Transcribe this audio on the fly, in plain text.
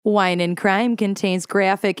Wine and Crime contains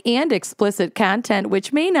graphic and explicit content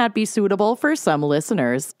which may not be suitable for some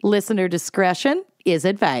listeners. Listener discretion is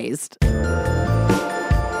advised.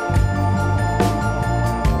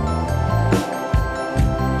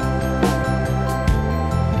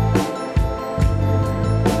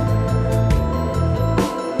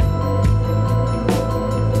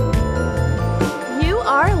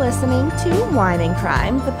 Listening to Wine and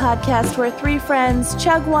Crime, the podcast where three friends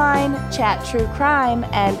chug wine, chat true crime,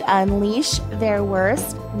 and unleash their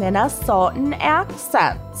worst Minnesotan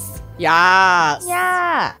accents. Yes.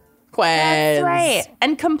 Yeah. Quiz. That's right.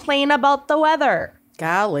 And complain about the weather.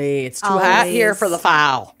 Golly, it's too hot here for the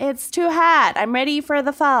fall. It's too hot. I'm ready for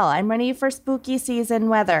the fall. I'm ready for spooky season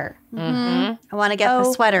weather. I want to get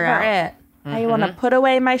the sweater out. I want to put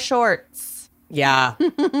away my shorts. Yeah.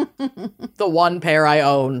 The one pair I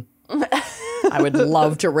own. I would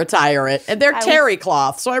love to retire it. And they're terry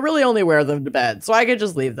cloth, so I really only wear them to bed. So I could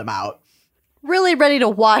just leave them out. Really ready to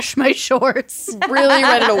wash my shorts. Really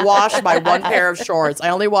ready to wash my one pair of shorts. I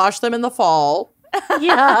only wash them in the fall.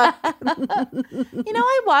 Yeah.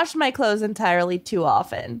 I wash my clothes entirely too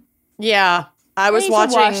often. Yeah. I need to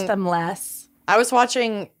wash them less. I was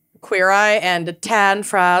watching Queer Eye, and Tan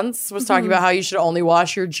France was talking about how you should only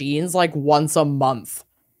wash your jeans like once a month,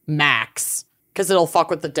 max, because it'll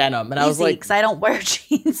fuck with the denim. And I was like, because I don't wear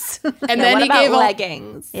jeans. And then what he about gave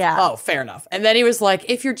leggings. Yeah. Oh, fair enough. And then he was like,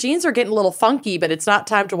 if your jeans are getting a little funky, but it's not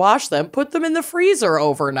time to wash them, put them in the freezer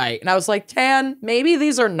overnight. And I was like, Tan, maybe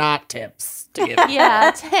these are not tips to give.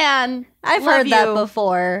 Yeah, Tan. I've heard that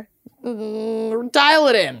before. Dial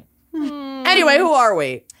it in. Anyway, who are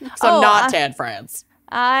we? Because I'm not Tan France.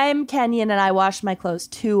 I'm Kenyon, and I wash my clothes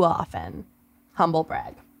too often. Humble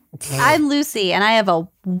brag. I'm Lucy, and I have a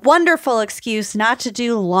wonderful excuse not to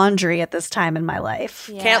do laundry at this time in my life.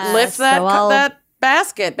 Yeah. Can't lift that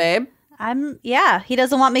basket, babe. He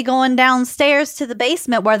doesn't want me going downstairs to the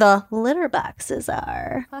basement where the litter boxes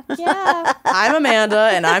are. Yeah. I'm Amanda,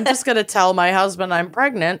 and I'm just going to tell my husband I'm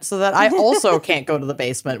pregnant so that I also can't go to the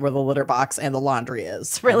basement where the litter box and the laundry is.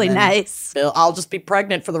 It's really nice. I'll just be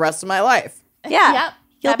pregnant for the rest of my life. Yeah. Yep.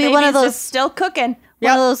 You'll That be one of baby's those just still cooking.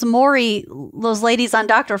 One of those Maury, those ladies on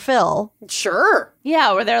Dr. Phil. Sure.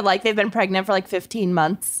 Yeah, where they're like, they've been pregnant for like 15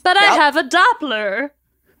 months. But I have a Doppler.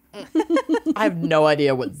 I have no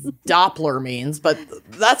idea what Doppler means, but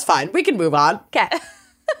that's fine. We can move on. Okay.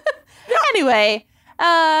 Anyway,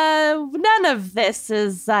 none of this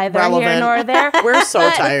is either Relevant. here nor there. We're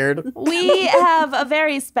so tired. We have a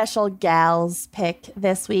very special gals pick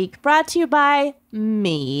this week, brought to you by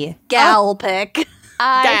me. Gal pick.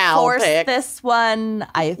 I forced pick. this one.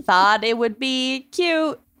 I thought it would be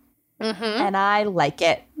cute, and I like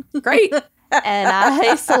it. Great. And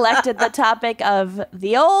I selected the topic of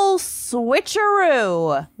the Ol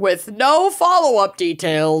Switcheroo. With no follow-up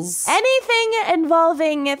details. Anything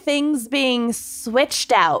involving things being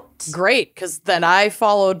switched out. Great, because then I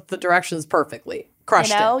followed the directions perfectly.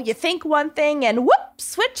 Crushed it. You think one thing and whoop,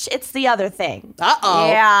 switch, it's the other thing. Uh-oh.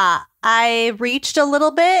 Yeah. I reached a little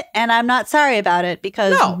bit, and I'm not sorry about it,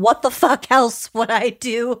 because what the fuck else would I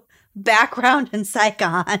do? Background in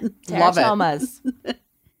Saigon. Love it. Teratomas.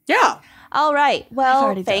 Yeah. All right. Well,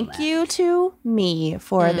 already done thank you to me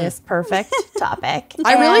for this perfect topic.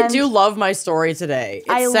 I really And do love my story today. It's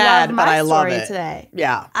I sad, love but my I love story it. today.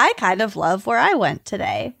 Yeah. I kind of love where I went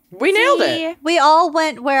today. We nailed it. We all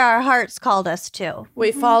went where our hearts called us to.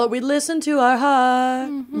 We listened to our heart.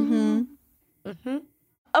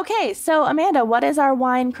 Okay, so Amanda, what is our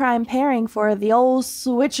wine crime pairing for the Ol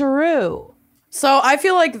Switcheroo? So I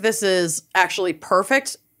feel like this is actually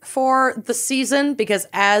perfect for the season because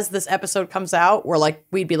as this episode comes out,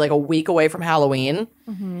 we'd be like a week away from Halloween.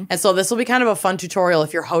 And so this will be kind of a fun tutorial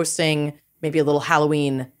if you're hosting maybe a little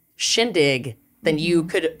Halloween shindig, then you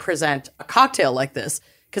could present a cocktail like this.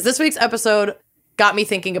 Because this week's episode got me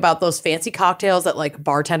thinking about those fancy cocktails that like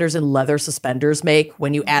bartenders in leather suspenders make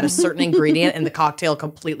when you add a certain ingredient and the cocktail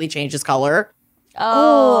completely changes color.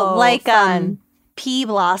 Oh, like fun. pea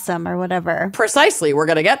blossom or whatever. Precisely. We're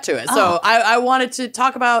going to get to it. So I wanted to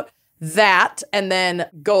talk about that and then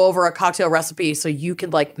go over a cocktail recipe so you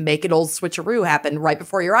can like make an old switcheroo happen right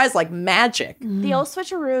before your eyes like magic. The Ol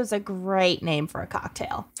Switcheroo is a great name for a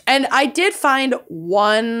cocktail. And I did find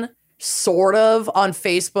one sort of on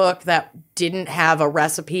Facebook that didn't have a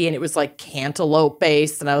recipe and it was like cantaloupe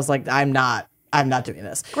based. And I was like, I'm not doing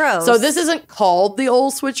this. Gross. So this isn't called the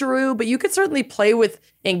Ol Switcheroo, but you could certainly play with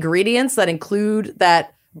ingredients that include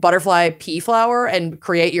that butterfly pea flower and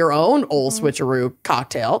create your own Ol Switcheroo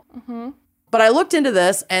cocktail. But I looked into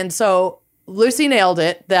this, and so Lucy nailed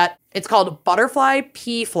it, that it's called butterfly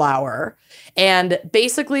pea flower. And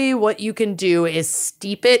basically what you can do is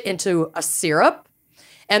steep it into a syrup.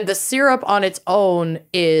 And the syrup on its own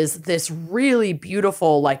is this really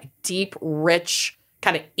beautiful, like deep, rich,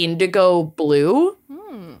 kind of indigo blue.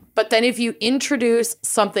 But then if you introduce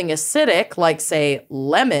something acidic, like say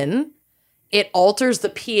lemon, it alters the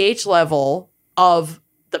pH level of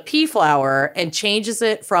the pea flower and changes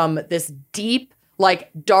it from this deep,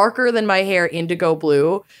 like darker than my hair indigo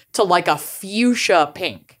blue to like a fuchsia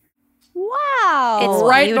pink. Wow. It's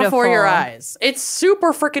right beautiful. Before your eyes. It's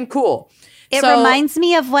super freaking cool. It reminds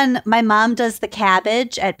me of when my mom does the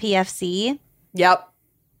cabbage at PFC. Yep.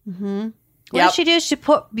 What does she do?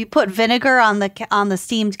 You put vinegar on the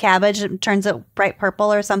steamed cabbage. It turns it bright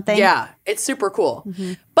purple or something. Yeah, it's super cool.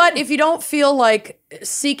 But if you don't feel like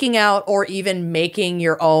seeking out or even making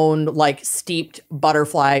your own like steeped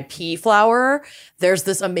butterfly pea flower, there's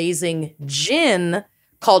this amazing gin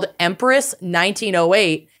called Empress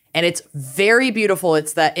 1908. And it's very beautiful.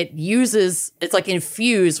 It's like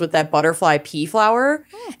infused with that butterfly pea flower.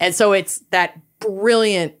 And so it's that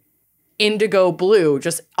brilliant indigo blue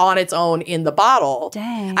just on its own in the bottle.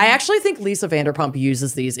 Dang. I actually think Lisa Vanderpump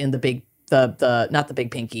uses these in not the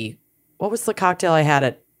Big Pinky. What was the cocktail I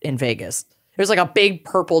had in Vegas? There's like a big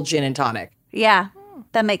purple gin and tonic. Yeah,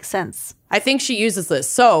 that makes sense. I think she uses this.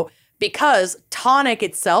 So because tonic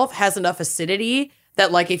itself has enough acidity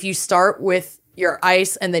that like if you start with your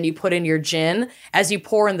ice and then you put in your gin, as you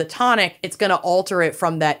pour in the tonic, it's going to alter it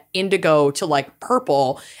from that indigo to like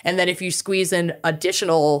purple. And then if you squeeze in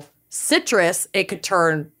additional citrus, it could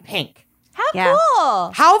turn pink. How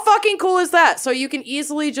cool. How fucking cool is that? So you can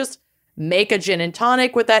easily just make a gin and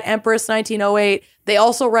tonic with that Empress 1908. They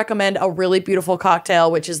also recommend a really beautiful cocktail,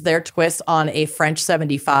 which is their twist on a French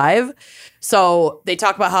 75. So they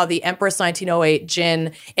talk about how the Empress 1908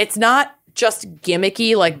 gin, it's not just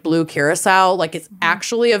gimmicky like blue curacao. Like it's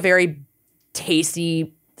actually a very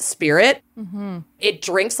tasty spirit. It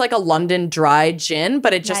drinks like a London dry gin,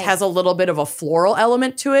 but it just has a little bit of a floral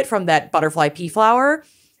element to it from that butterfly pea flower.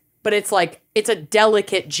 But it's a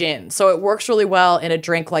delicate gin. So it works really well in a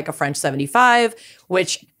drink like a French 75,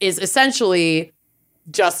 which is essentially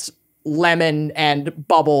just lemon and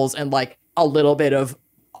bubbles and like a little bit of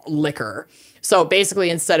liquor. So basically,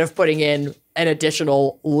 instead of putting in an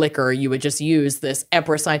additional liquor, you would just use this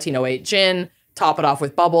Empress 1908 gin, top it off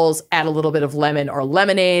with bubbles, add a little bit of lemon or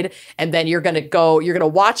lemonade, and then you're going to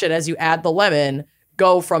watch it as you add the lemon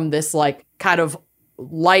go from this like kind of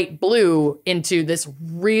light blue into this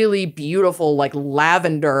really beautiful like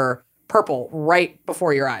lavender purple right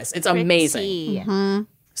before your eyes. It's amazing.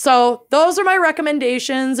 So those are my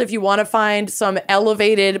recommendations if you want to find some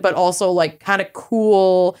elevated but also like kind of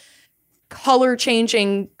cool color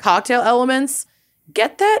changing cocktail elements.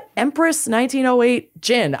 Get that Empress 1908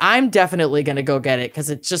 gin. I'm definitely going to go get it because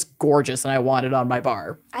it's just gorgeous and I want it on my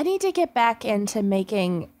bar. I need to get back into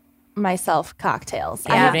making myself cocktails.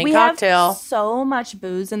 Evening cocktail. Have so much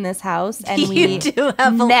booze in this house and You we do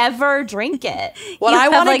have never drink it. What You I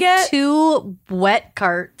have, want to like, get 2 wet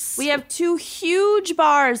carts. We have 2 huge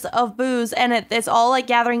bars of booze and it's all like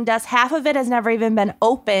gathering dust. Half of it has never even been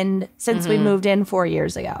opened since we moved in 4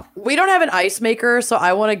 years ago. We don't have an ice maker, so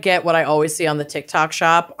I want to get what I always see on the TikTok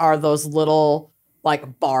shop are those little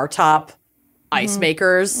like bar top ice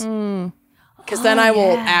makers. Because then I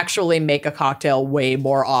will actually make a cocktail way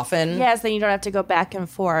more often. Yes, then you don't have to go back and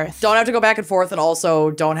forth. Don't have to go back and forth and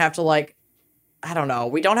also don't have to like, I don't know.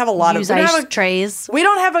 We don't have a lot Use of ice trays. We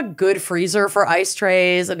don't have a good freezer for ice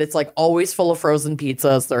trays and it's like always full of frozen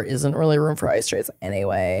pizzas. There isn't really room for ice trays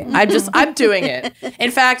anyway. I'm doing it.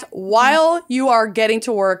 In fact, while you are getting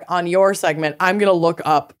to work on your segment, I'm going to look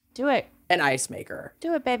up Do it. an ice maker.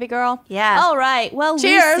 Do it, baby girl. Yeah. All right. Well,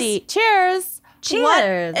 Cheers. Lucy, cheers. Cheers.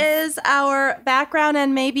 What is our background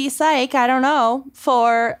and maybe psych, I don't know,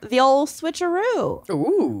 for the Ol Switcheroo?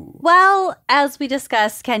 Ooh. Well, as we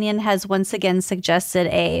discussed, Kenyon has once again suggested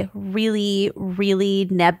a really, really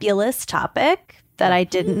nebulous topic that I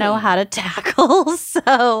didn't know how to tackle.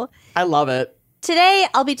 So I love it. today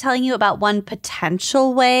I'll be telling you about one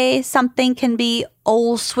potential way something can be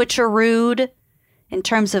Ol Switcherooed in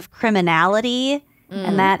terms of criminality,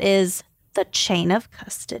 and that is the chain of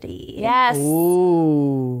custody. Yes.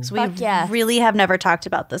 Ooh. So Fuck yes. really have never talked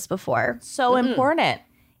about this before. So important.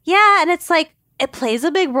 Yeah, and it's like it plays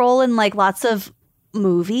a big role in like lots of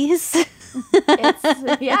movies.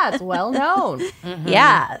 It's well known.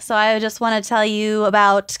 Yeah, so I just want to tell you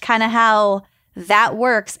about kind of how that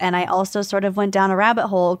works, and I also sort of went down a rabbit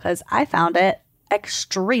hole because I found it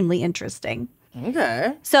extremely interesting.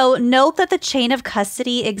 Okay. So note that the chain of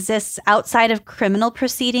custody exists outside of criminal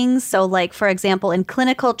proceedings. So, like, for example, in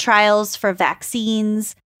clinical trials for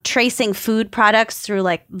vaccines, tracing food products through,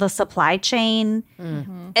 like, the supply chain,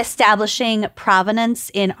 establishing provenance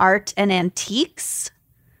in art and antiques.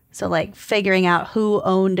 So, like, figuring out who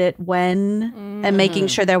owned it when and making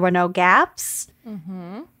sure there were no gaps.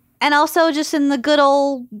 And also just in the good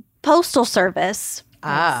old postal service,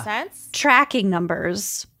 Makes sense. tracking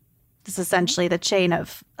numbers. This is essentially the chain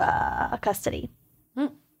of custody.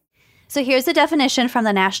 So here's the definition from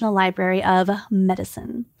the National Library of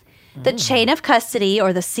Medicine. The chain of custody,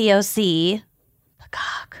 or the COC, the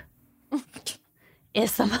cock,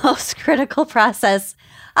 is the most critical process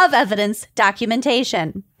of evidence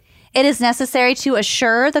documentation. It is necessary to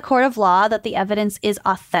assure the court of law that the evidence is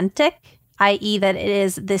authentic, i.e. that it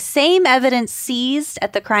is the same evidence seized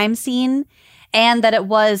at the crime scene and that it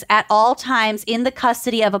was at all times in the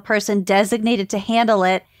custody of a person designated to handle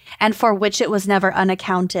it and for which it was never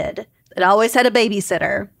unaccounted. It always had a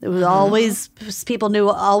babysitter. It was always, people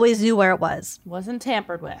always knew where it was. Wasn't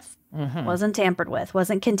tampered with. Wasn't tampered with,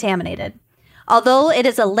 wasn't contaminated. Although it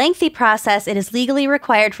is a lengthy process, it is legally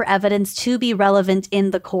required for evidence to be relevant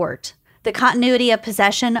in the court. The continuity of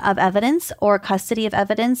possession of evidence or custody of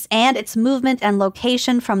evidence and its movement and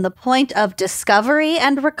location from the point of discovery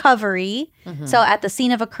and recovery, so at the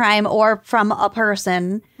scene of a crime or from a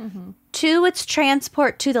person, to its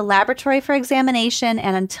transport to the laboratory for examination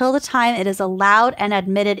and until the time it is allowed and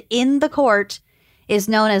admitted in the court is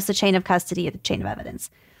known as the chain of custody or the chain of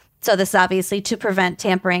evidence. So this is obviously to prevent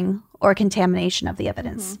tampering or contamination of the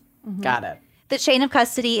evidence. Got it. The chain of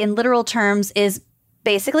custody in literal terms is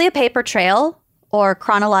basically a paper trail or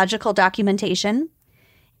chronological documentation.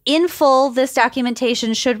 In full, this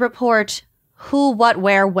documentation should report who, what,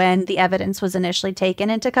 where, when the evidence was initially taken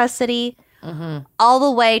into custody, all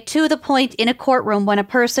the way to the point in a courtroom when a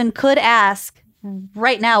person could ask,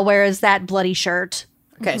 right now, where is that bloody shirt?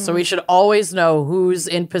 Okay, so we should always know who's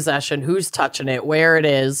in possession, who's touching it, where it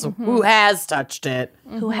is, who has touched it.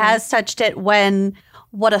 Who has touched it, when,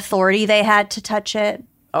 what authority they had to touch it.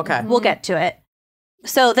 Okay. We'll get to it.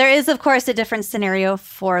 So there is, of course, a different scenario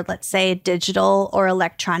for, let's say, digital or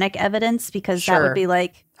electronic evidence, because that Sure. would be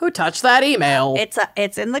like, Who touched that email?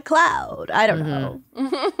 it's in the cloud. I don't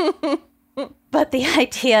know. But the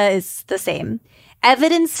idea is the same.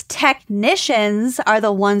 Evidence technicians are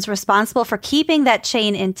the ones responsible for keeping that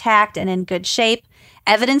chain intact and in good shape.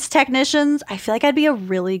 Evidence technicians, I feel like I'd be a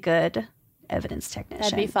really good evidence technician.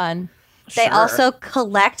 That'd be fun. They Sure. also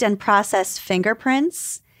collect and process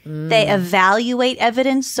fingerprints. They evaluate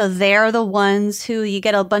evidence. So they're the ones who you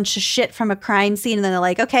get a bunch of shit from a crime scene and then they're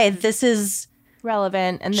like, okay, this is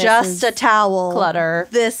Relevant. And this just is a towel. clutter.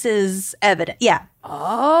 This is evidence. Yeah.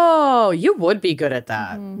 Oh, you would be good at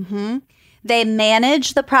that. They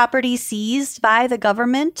manage the property seized by the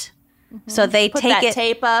government. So they Put take that it.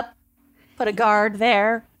 tape up. Put a guard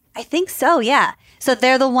there. I think so, yeah. So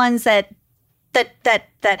they're the ones that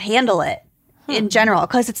handle it in general,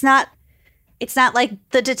 because it's not like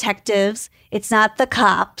the detectives, it's not the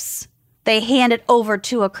cops. They hand it over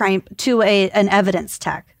to an evidence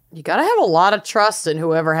tech. You gotta have a lot of trust in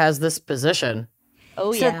whoever has this position.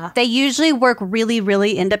 Oh, So yeah. they usually work really,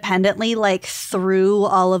 really independently, like through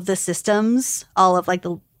all of the systems, all of like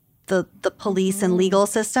the police and legal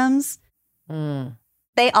systems.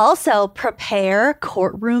 They also prepare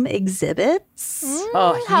courtroom exhibits.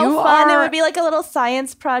 Oh, How you fun. It are. would be like a little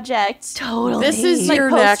science project. Totally. This is Like your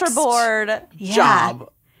poster next board.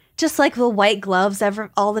 job. Just like the white gloves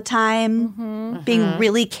all the time, being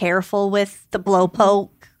really careful with the blowpoke.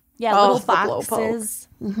 Yeah, Oh, little the blowpoke. boxes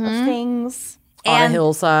of things. On a And,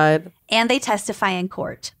 hillside. and they testify in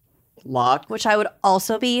court, Lock. which I would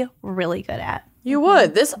also be really good at. You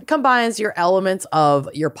would. This combines your elements of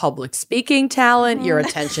your public speaking talent, your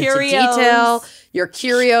attention to Curios. detail, your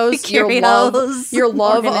curios, your love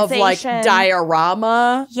of like Organization.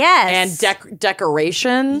 diorama Yes. and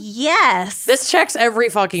decoration. Yes. This checks every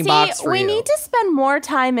fucking box See, for we you. need to spend more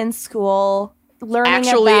time in school learning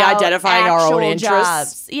Actually about identifying our own actual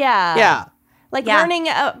interests. jobs. Yeah. Yeah. Like Yeah. learning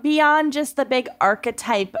beyond just the big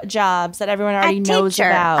archetype jobs that everyone already a knows teacher,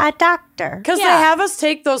 about. a doctor. Because Yeah. they have us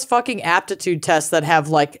take those fucking aptitude tests that have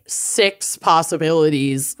like 6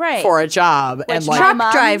 possibilities Right. for a job. And Which like Truck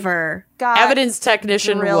Mom driver. Got evidence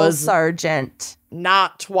technician drill was sergeant.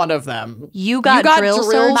 not one of them. You got, drill drill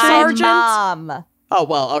sergeant. My sergeant? mom Oh,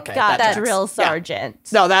 well, okay. got that checks. drill Yeah. sergeant.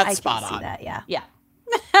 No, that's I spot can see on. that, yeah. Yeah.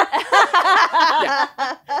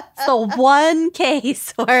 It's the one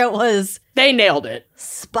case where it was They nailed it.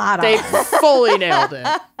 spot on. They fully nailed it.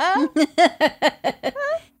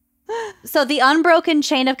 So the unbroken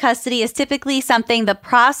chain of custody is typically something the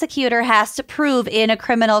prosecutor has to prove in a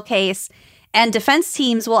criminal case, and defense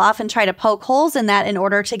teams will often try to poke holes in that in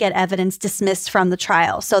order to get evidence dismissed from the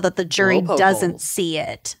trial so that the jury doesn't see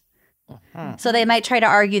it. So they might try to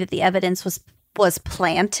argue that the evidence was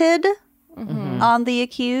planted on the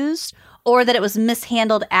accused, or that it was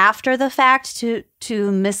mishandled after the fact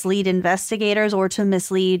to mislead investigators or to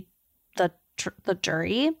mislead the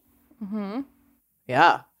jury.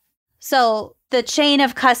 Yeah. So the chain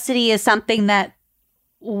of custody is something that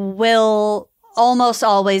will almost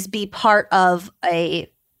always be part of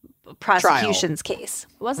a prosecution's case.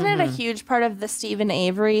 Wasn't it a huge part of the Stephen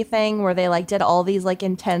Avery thing where they like did all these like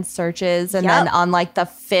intense searches and then on like the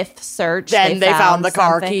fifth search then they found the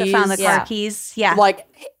car keys. They found the car keys. Yeah. Like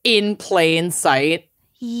in plain sight.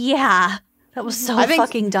 Yeah. That was so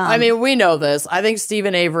fucking dumb. I mean, we know this. I think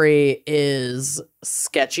Stephen Avery is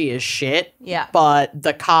sketchy as shit. Yeah. But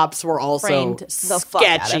the cops were also Framed the fuck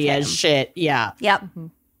out of sketchy him. as shit. Yeah. Yep.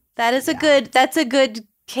 That is that's a good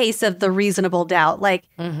case of the reasonable doubt. Like,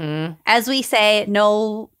 as we say,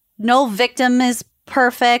 no victim is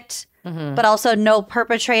perfect, but also no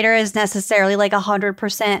perpetrator is necessarily like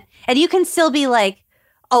 100%. And you can still be like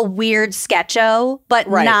a weird sketcho, but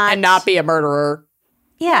not be a murderer.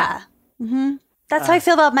 Yeah. That's how I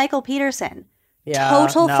feel about Michael Peterson. Yeah,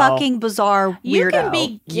 Total fucking bizarre weirdo. You can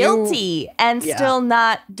be guilty and still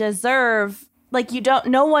not deserve, like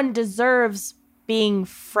no one deserves being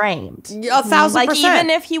framed. 1,000%. Like even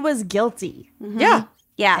if he was guilty. Yeah.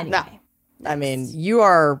 Yeah. Anyway. I mean, you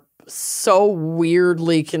are so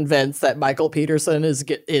weirdly convinced that Michael Peterson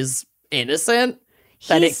is innocent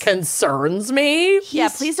that it concerns me. Yeah,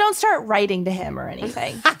 please don't start writing to him or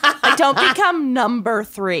anything. Like, don't become number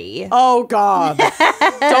 3. Oh, God.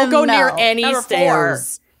 Don't go near any Number 4.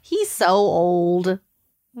 stairs. He's so old.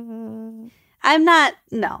 I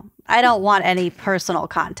don't want any personal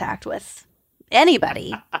contact with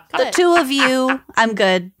anybody. The two of you, I'm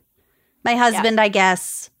good. My husband, I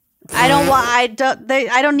guess. I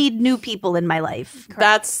don't need new people in my life.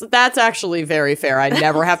 That's actually very fair. I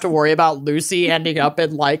never have to worry about Lucy ending up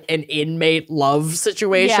in like an inmate love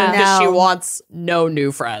situation because she wants no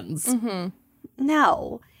new friends.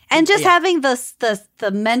 No. And just having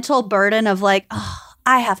the mental burden of like, oh,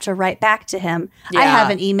 I have to write back to him. I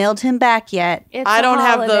haven't emailed him back yet. I don't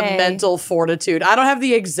have the mental fortitude. I don't have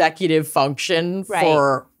the executive function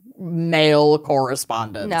for mail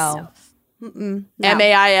correspondence. No.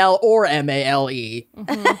 MAIL or MALE.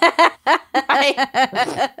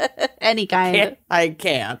 Any kind. I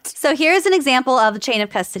can't. So here's an example of the chain of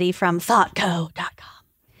custody from thoughtco.com.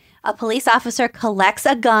 A police officer collects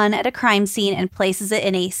a gun at a crime scene and places it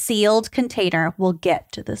in a sealed container. We'll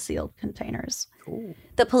get to the sealed containers. Ooh.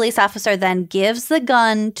 The police officer then gives the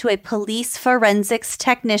gun to a police forensics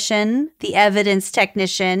technician, the evidence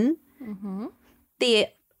technician. The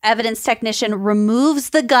evidence technician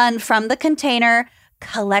removes the gun from the container,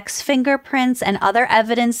 collects fingerprints and other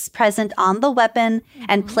evidence present on the weapon,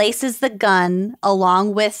 and places the gun,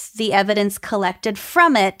 along with the evidence collected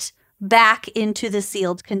from it, back into the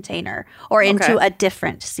sealed container or into a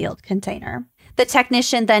different sealed container. The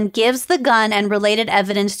technician then gives the gun and related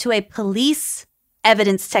evidence to a police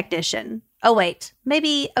evidence technician. Oh, wait.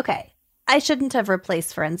 I shouldn't have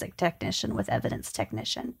replaced forensic technician with evidence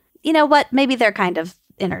technician. You know what? Maybe they're kind of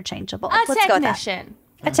interchangeable. Let's go with that.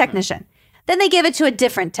 A technician. Then they give it to a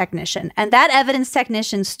different technician, and that evidence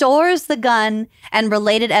technician stores the gun and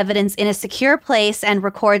related evidence in a secure place and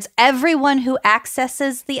records everyone who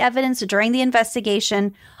accesses the evidence during the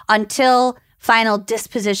investigation until final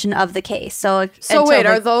disposition of the case. So wait,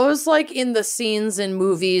 are those like in the scenes in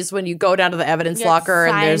movies when you go down to the evidence locker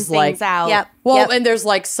and there's like out. And there's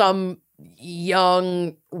like some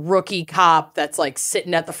young rookie cop that's like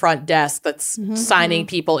sitting at the front desk that's signing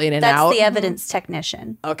people in and out? That's the evidence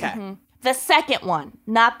technician. Okay. The second one,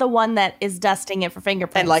 not the one that is dusting it for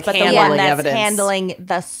fingerprints, and like but the handling one that's evidence. Handling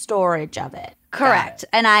the storage of it. Correct.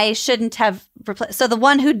 And I shouldn't have replaced. So the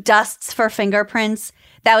one who dusts for fingerprints,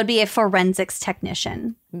 that would be a forensics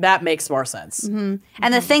technician. That makes more sense. And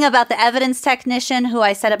the thing about the evidence technician, who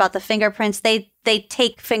I said about the fingerprints, they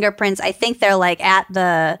take fingerprints. I think they're like at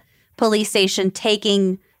the police station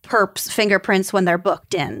taking perps fingerprints when they're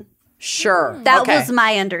booked in. Sure. That was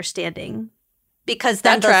my understanding. Because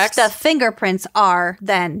then the fingerprints are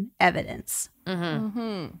then evidence.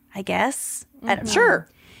 I guess. I don't know. Sure.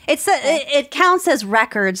 It counts as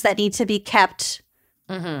records that need to be kept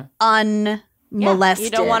unmolested. You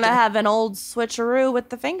don't want to have an old switcheroo with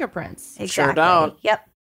the fingerprints. Exactly. Sure don't. Yep.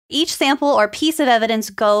 Each sample or piece of evidence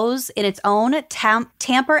goes in its own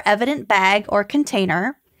tamper-evident bag or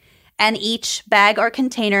container, And each bag or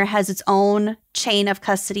container has its own chain of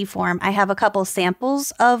custody form. I have a couple samples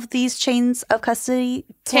of these chains of custody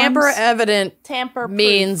Tamper forms. evident Tamper-proof.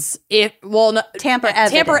 means if, well, no, Tamper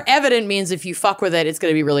evident. Tamper evident means if you fuck with it, it's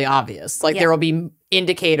going to be really obvious. Like Yeah. there will be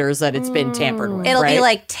indicators that it's been tampered with. It'll right? be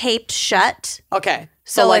like taped shut. Okay.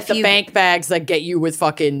 So So like if the you- bank bags that get you with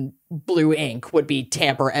fucking blue ink would be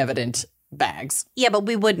tamper evident bags. Yeah, but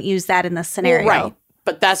we wouldn't use that in this scenario. Right.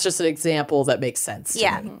 But that's just an example that makes sense. to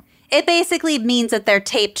Yeah. me. It basically means that they're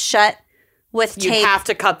taped shut with You tape. have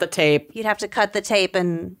to cut the tape. You'd have to cut the tape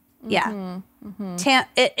and, yeah.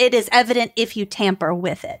 It is evident if you tamper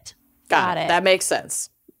with it. Got it. it. That makes sense.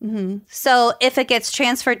 So if it gets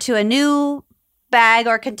transferred to a new bag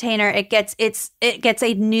or container, it gets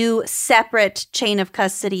a new separate chain of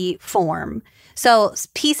custody form. So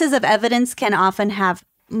pieces of evidence can often have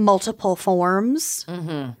multiple forms.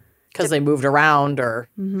 Because they moved around or.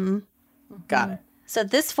 Got it. So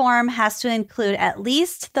this form has to include at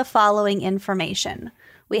least the following information.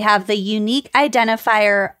 We have the unique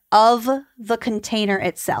identifier of the container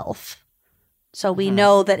itself. So we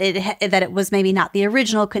know that it was maybe not the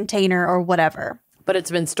original container or whatever. But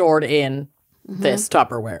it's been stored in this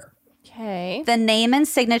Tupperware. Okay. The name and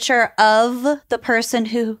signature of the person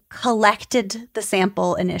who collected the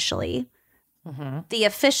sample initially. The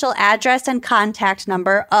official address and contact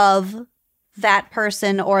number of that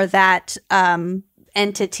person or that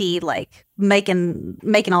entity, like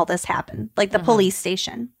making all this happen, like the police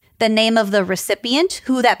station. The name of the recipient,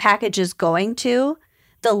 who that package is going to,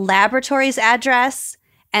 the laboratory's address,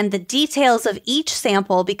 and the details of each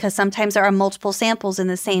sample, because sometimes there are multiple samples in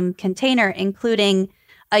the same container, including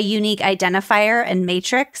a unique identifier and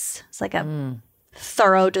matrix. It's like a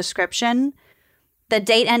thorough description. The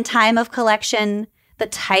date and time of collection, the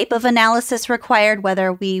type of analysis required,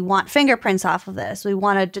 whether we want fingerprints off of this, we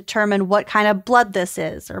want to determine what kind of blood this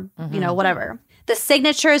is, or, whatever. The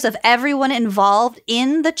signatures of everyone involved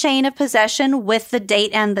in the chain of possession with the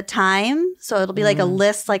date and the time. So it'll be like a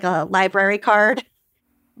list, like a library card.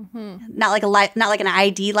 Not like an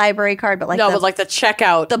ID library card, but like but like the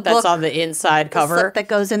checkout the that's book- on the inside the cover. slip that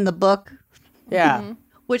goes in the book, Yeah.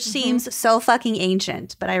 which seems so fucking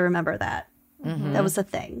ancient, but I remember that. That was a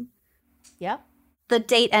thing. Yep. The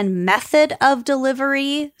date and method of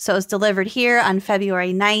delivery. So it's delivered here on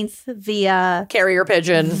February 9th via Carrier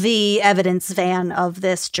pigeon. the evidence van of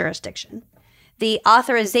this jurisdiction. The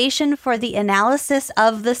authorization for the analysis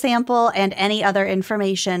of the sample and any other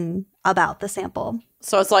information about the sample.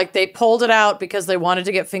 So it's like they pulled it out because they wanted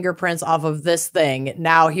to get fingerprints off of this thing.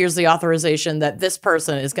 Now here's the authorization that this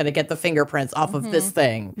person is going to get the fingerprints off of this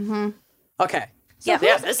thing. Okay. Yeah.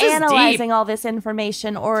 Yeah, this is Analyzing deep. all this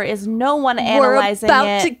information, or is no one analyzing We're about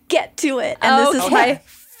it? to get to it, and this is Okay. my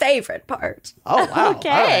favorite part. Oh, wow. Okay.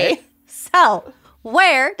 All right. So,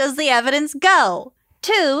 where does the evidence go?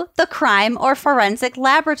 To the crime or forensic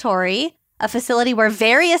laboratory, a facility where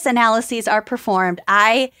various analyses are performed.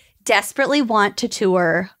 I desperately want to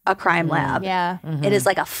tour a crime lab. Yeah. It is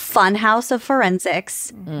like a fun house of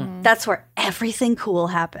forensics. That's where everything cool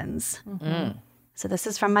happens. So this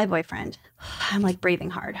is from my boyfriend. I'm like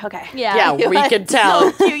breathing hard. Okay. Yeah, we can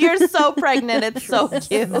tell. So cute. You're so pregnant. It's so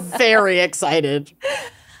cute. Very excited.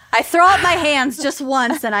 I throw up my hands just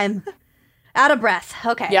once and I'm out of breath.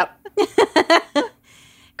 Okay. Yep.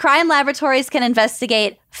 Crime laboratories can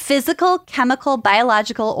investigate physical, chemical,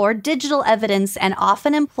 biological, or digital evidence and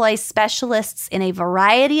often employ specialists in a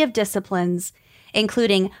variety of disciplines,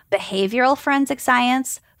 including behavioral forensic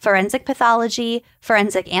science, forensic pathology,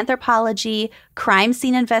 forensic anthropology, crime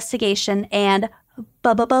scene investigation, and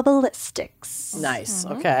ballistics. Nice.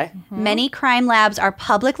 Okay. Many crime labs are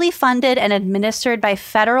publicly funded and administered by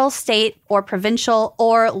federal, state, or provincial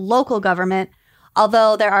or local government,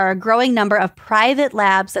 although there are a growing number of private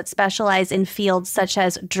labs that specialize in fields such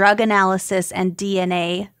as drug analysis and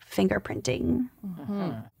DNA fingerprinting.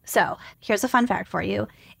 So, here's a fun fact for you.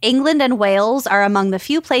 England and Wales are among the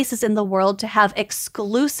few places in the world to have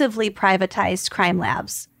exclusively privatized crime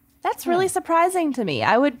labs. That's really surprising to me.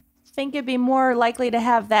 I would think it'd be more likely to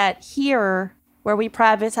have that here, where we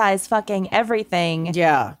privatize fucking everything.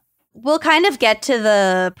 Yeah. We'll kind of get to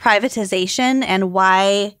the privatization and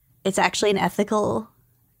why it's actually an ethical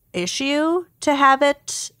issue to have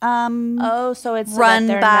it Oh, so it's Run so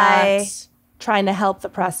that they're by- not trying to help the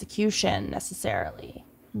prosecution necessarily.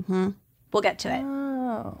 we'll get to it.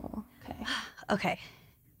 Oh, okay. Okay.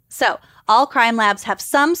 So, all crime labs have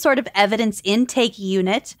some sort of evidence intake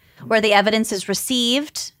unit where the evidence is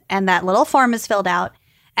received and that little form is filled out,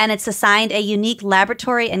 and it's assigned a unique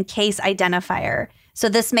laboratory and case identifier. So,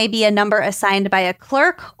 this may be a number assigned by a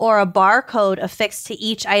clerk or a barcode affixed to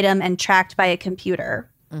each item and tracked by a computer.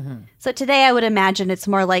 So today I would imagine it's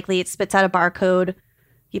more likely it spits out a barcode.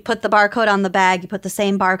 You put the barcode on the bag. You put the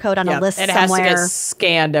same barcode on a list and it somewhere. has to get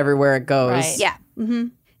scanned everywhere it goes. Right. Yeah.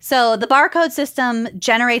 So the barcode system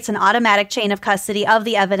generates an automatic chain of custody of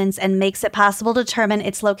the evidence and makes it possible to determine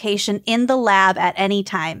its location in the lab at any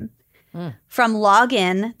time. From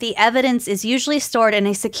login, the evidence is usually stored in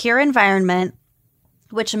a secure environment,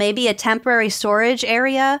 which may be a temporary storage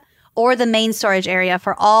area or the main storage area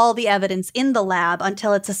for all the evidence in the lab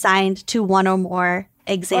until it's assigned to one or more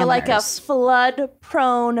examiners. Or like a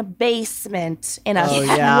flood-prone basement in a Oh,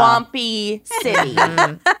 yeah. swampy city.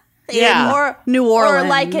 Yeah. Or New Orleans. Or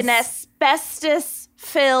like an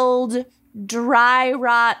asbestos-filled dry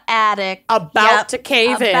rot attic About to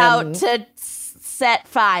cave about in. to set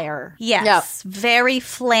fire. Yes. Very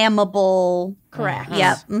flammable. Correct.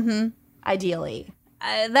 Yep. Ideally.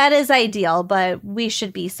 That is ideal, but we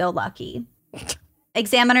should be so lucky.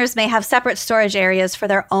 Examiners may have separate storage areas for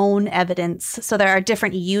their own evidence. So there are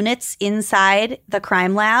different units inside the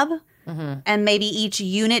crime lab. And maybe each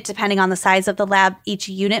unit, depending on the size of the lab, each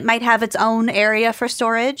unit might have its own area for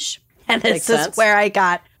storage. And this Makes is sense. where I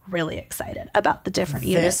got really excited about the different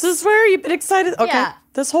units. This is where you've been excited. Okay. Yeah.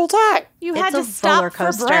 This whole time. You It's had a to stop roller for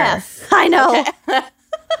coaster. breath. I know.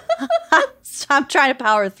 So I'm trying to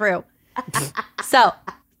power through. So,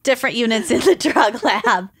 different units in the drug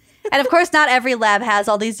lab. And of course, not every lab has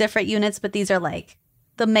all these different units, but these are like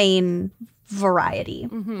the main variety.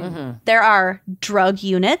 There are drug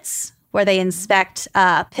units where they inspect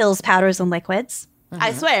pills, powders, and liquids.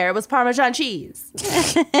 I swear, it was Parmesan cheese.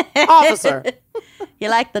 Officer. You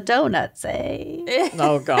like the donuts, eh?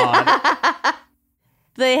 Oh, God.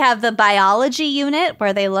 They have the biology unit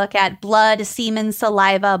where they look at blood, semen,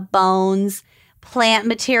 saliva, bones, plant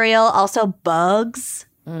material, also bugs.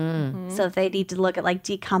 So they need to look at like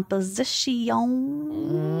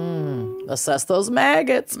decomposition. Assess those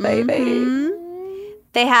maggots, baby.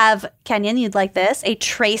 They have, Kenyon, you'd like this, a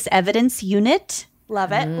trace evidence unit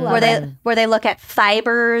Love it. Love where they look at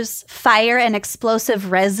fibers, fire, and explosive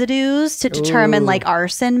residues to determine like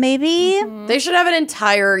arson, maybe. They should have an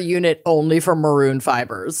entire unit only for maroon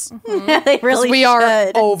fibers. They really We are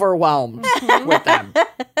should. overwhelmed with them.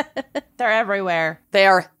 They're everywhere. They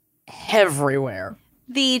are everywhere.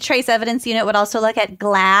 The trace evidence unit would also look at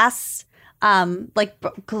glass, like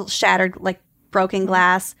shattered, like broken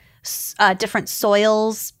glass, different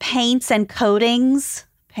soils, paints, and coatings,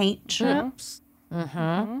 paint chips.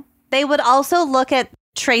 They would also look at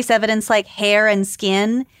trace evidence like hair and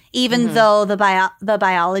skin, even though the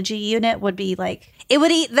biology unit would be like it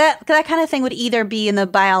would that kind of thing would either be in the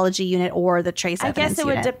biology unit or the trace I evidence guess it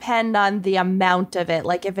unit. would depend on the amount of it.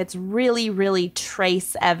 Like if it's really, really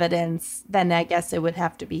trace evidence, then I guess it would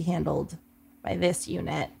have to be handled by this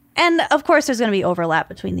unit. And of course, there's going to be overlap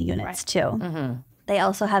between the units too. They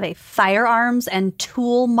also have a firearms and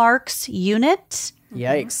tool marks unit.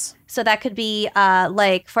 Yikes. So that could be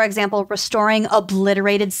like, for example, restoring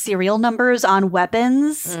obliterated serial numbers on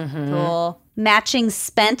weapons, Cool. matching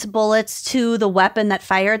spent bullets to the weapon that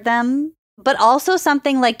fired them, but also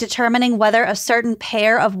something like determining whether a certain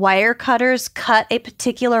pair of wire cutters cut a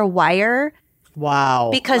particular wire, Wow.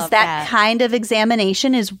 because Love that that. kind of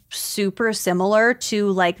examination is super similar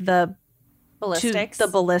to like the Ballistics. to the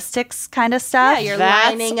ballistics kind of stuff. Yeah, you're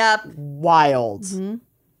That's lining up. wild.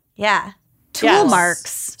 Yeah. Tool Yes.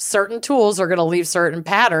 marks. Certain tools are going to leave certain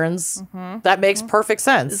patterns. That makes perfect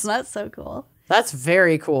sense. Isn't that so cool? That's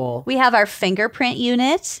very cool. We have our fingerprint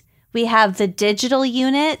unit. We have the digital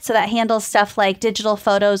unit. So that handles stuff like digital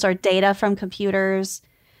photos or data from computers.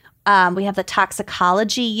 We have the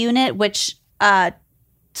toxicology unit, which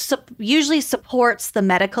usually supports the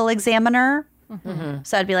medical examiner.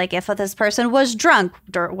 So I'd be like, if this person was drunk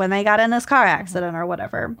when they got in this car accident or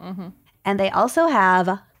whatever. And they also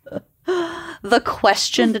have the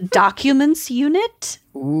questioned documents unit,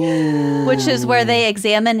 which is where they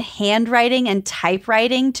examine handwriting and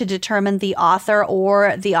typewriting to determine the author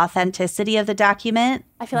or the authenticity of the document.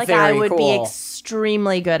 I feel like Very I would be cool.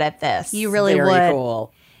 extremely good at this. You really Very would.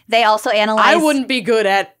 cool. They also analyze. I wouldn't be good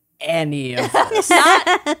at any of this.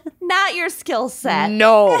 Not your skill set.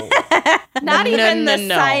 No. Not even the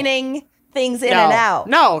no. signing things in No. and out.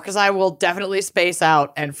 No, because I will definitely space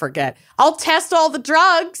out and forget. I'll test all the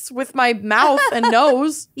drugs with my mouth and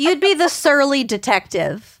nose. You'd be the surly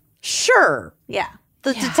detective. Sure. Yeah.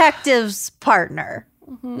 The detective's partner.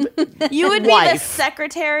 You would be the Wife.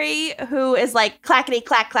 secretary who is like clackety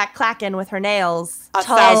clack clack clacking with her nails,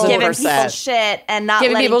 1,000%. giving people shit and not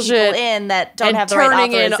Giving letting people people shit in that don't and have the right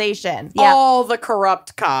turning in authorization. Yep. All the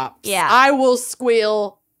corrupt cops. Yeah. I will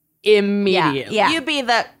squeal immediately. Yeah. You'd be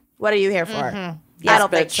the. What are you here for? I Yes,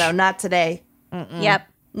 don't think bitch. so. Not today. Yep.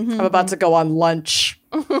 I'm about to go on lunch.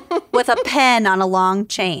 With a pen on a long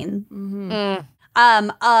chain.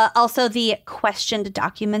 Also, the questioned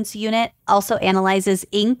documents unit also analyzes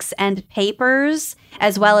inks and papers,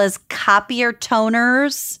 as well as copier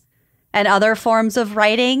toners and other forms of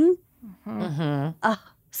writing.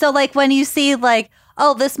 So, like, when you see, like,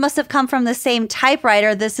 oh, this must have come from the same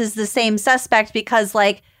typewriter, this is the same suspect because,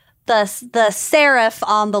 like, the serif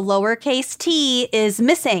on the lowercase t is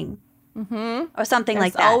missing. Or something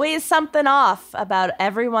like that. There's always something off about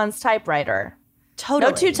everyone's typewriter.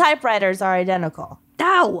 Totally. No two typewriters are identical.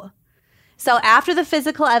 No. So after the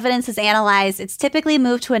physical evidence is analyzed, it's typically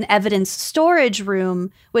moved to an evidence storage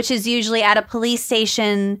room, which is usually at a police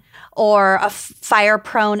station or a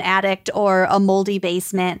fire-prone attic or a moldy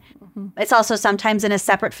basement. It's also sometimes in a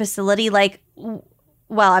separate facility like,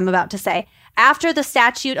 well, I'm about to say, after the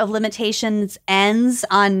statute of limitations ends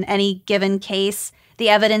on any given case, the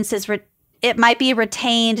evidence is it might be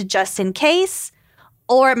retained just in case,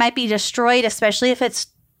 or it might be destroyed, especially if it's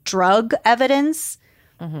drug evidence,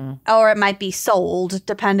 or it might be sold,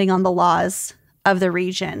 depending on the laws of the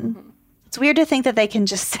region. It's weird to think that they can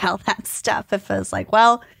just sell that stuff if it's like,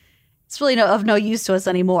 well, it's really of no use to us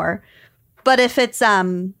anymore. But if it's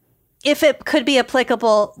if it could be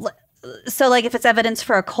applicable, so like if it's evidence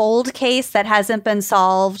for a cold case that hasn't been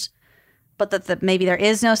solved, but that maybe there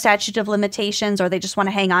is no statute of limitations or they just want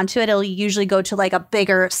to hang on to it, it'll usually go to like a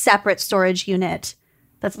bigger separate storage unit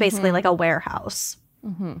that's basically like a warehouse.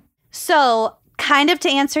 So kind of to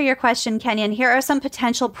answer your question, Kenyon, here are some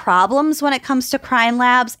potential problems when it comes to crime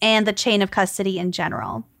labs and the chain of custody in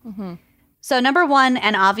general. So number one,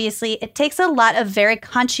 and obviously, it takes a lot of very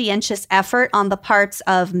conscientious effort on the parts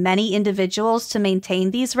of many individuals to maintain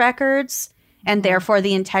these records and therefore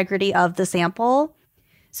the integrity of the sample.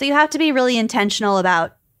 So you have to be really intentional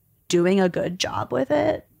about doing a good job with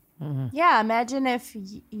it. Yeah, imagine if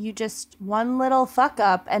you just one little fuck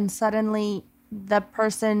up and suddenly the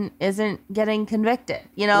person isn't getting convicted,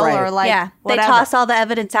 Right. or like they whatever. toss all the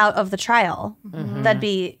evidence out of the trial. That'd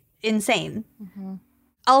be insane.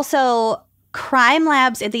 Also, crime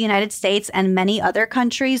labs in the United States and many other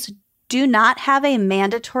countries do not have a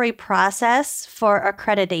mandatory process for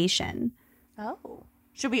accreditation. Oh,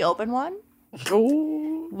 should we open one?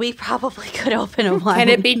 Ooh. We probably could open one. Can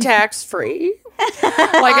it be tax-free?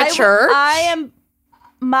 Like a church?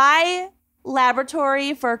 My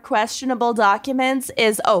laboratory for questionable documents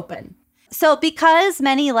is open. So because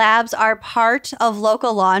many labs are part of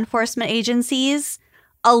local law enforcement agencies,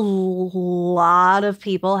 a lot of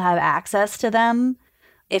people have access to them.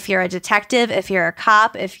 If you're a detective, if you're a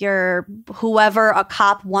cop, if you're whoever a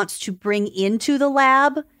cop wants to bring into the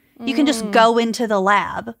lab, you can just go into the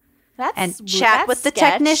lab and chat with the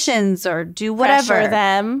technicians or do whatever. Pressure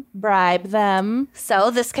them, bribe them. So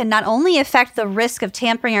this can not only affect the risk of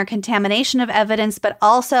tampering or contamination of evidence, but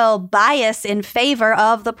also bias in favor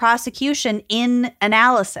of the prosecution in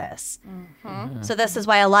analysis. So this is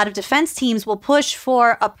why a lot of defense teams will push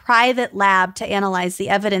for a private lab to analyze the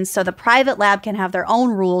evidence so the private lab can have their own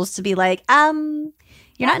rules to be like, you're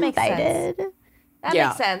not invited. That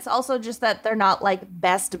makes sense. Also, just that they're not like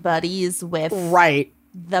best buddies with Right.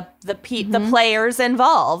 the players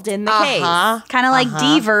involved in the case. Kind of like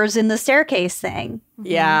Deavers in the staircase thing.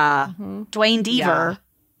 Yeah. Dwayne Deaver, Yeah.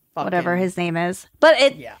 whatever his name is. But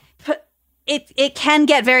it can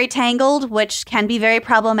get very tangled, which can be very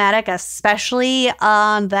problematic, especially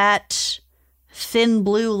on that thin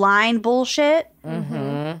blue line bullshit.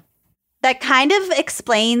 That kind of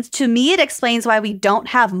explains why we don't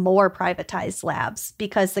have more privatized labs,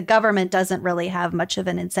 because the government doesn't really have much of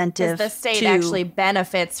an incentive. The state actually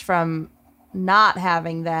benefits from not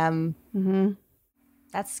having them.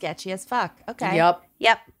 That's sketchy as fuck. Okay.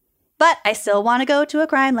 Yep. But I still want to go to a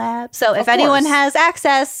crime lab. So if Of anyone course. has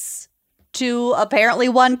access to apparently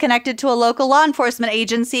one connected to a local law enforcement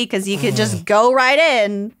agency, because you could just go right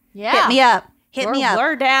in, hit me up.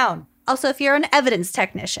 We're down. Also, if you're an evidence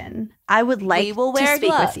technician, I would like We will wear to speak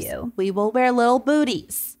gloves. with you. We will wear little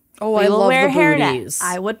booties. Oh, We I will love wear the hairnets. booties.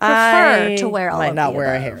 I would prefer to wear all might of not the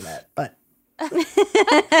wear a above. hairnet, but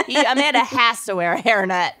Amanda has to wear a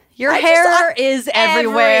hairnet. Your hair is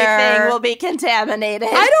everywhere. Everything will be contaminated.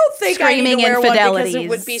 I don't think I need Screaming to wear one because infidelities. it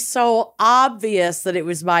would be so obvious that it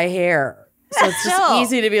was my hair. So it's just No.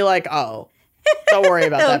 easy to be like, oh, don't worry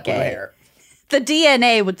about that blue Okay. hair. The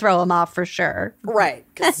DNA would throw him off for sure. Right.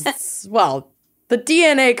 Because, well, the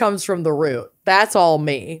DNA comes from the root. That's all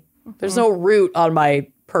me. There's no root on my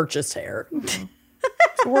purchased hair.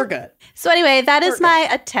 So we're good. So anyway, that is my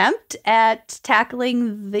attempt at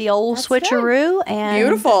tackling the old switcheroo. And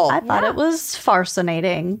Beautiful. I thought it was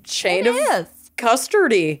fascinating. Chain of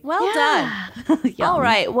custardy. Well done. Yum. All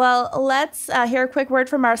right. Well, let's hear a quick word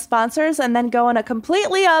from our sponsors and then go in a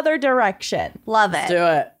completely other direction. Love Let's it. do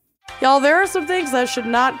it. Y'all, there are some things that should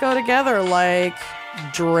not go together, like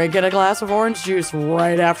drinking a glass of orange juice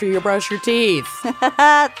right after you brush your teeth.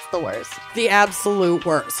 That's the worst. The absolute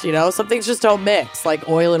worst, you know? Some things just don't mix, like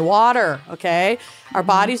oil and water, okay? Our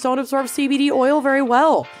bodies don't absorb CBD oil very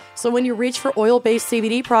well. So when you reach for oil-based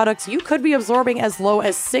CBD products, you could be absorbing as low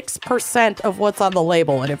as 6% of what's on the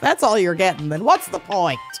label. And if that's all you're getting, then what's the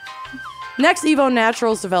point? Next Evo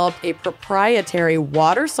Naturals developed a proprietary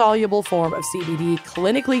water-soluble form of CBD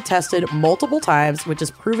clinically tested multiple times, which is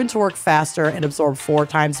proven to work faster and absorb 4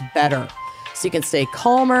 times better. So you can stay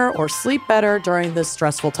calmer or sleep better during this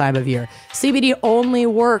stressful time of year. CBD only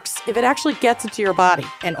works if it actually gets into your body,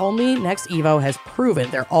 and only Next Evo has proven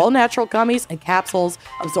their all-natural gummies and capsules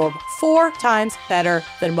absorb 4 times better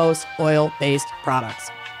than most oil-based products.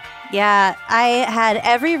 Yeah, I had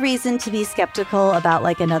every reason to be skeptical about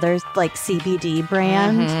like another like CBD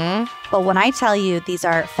brand. But when I tell you these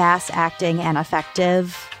are fast acting and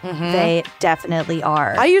effective, they definitely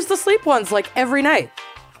are. I use the sleep ones like every night.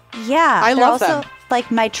 Yeah, I they're love also them. like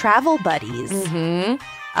my travel buddies.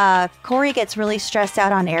 Corey gets really stressed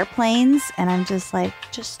out on airplanes, and I'm just like,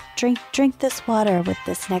 just drink this water with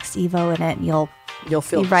this Next Evo in it, and You'll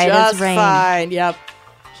feel Be right as just rain. fine. Yep.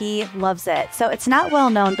 he loves it. So it's not well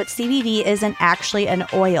known, but CBD isn't actually an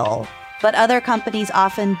oil. But other companies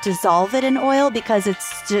often dissolve it in oil because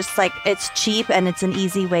it's just like it's cheap and it's an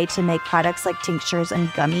easy way to make products like tinctures and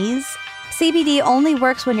gummies. CBD only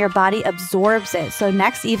works when your body absorbs it. So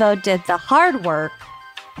Next Evo did the hard work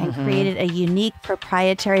and created a unique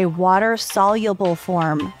proprietary water-soluble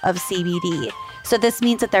form of CBD. So this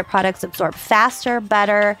means that their products absorb faster,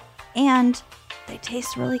 better, and they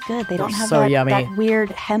taste really good. They don't have so that, yummy. that weird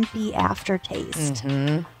hempy aftertaste.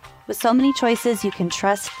 With so many choices, you can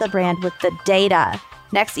trust the brand with the data.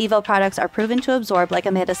 Next Evo products are proven to absorb, like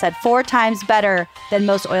Amanda said, 4 times better than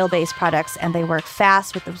most oil-based products, and they work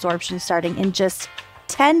fast with absorption starting in just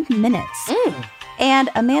 10 minutes. And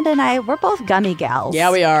Amanda and I, we're both gummy gals.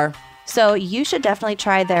 Yeah, we are. So you should definitely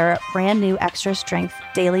try their brand new extra strength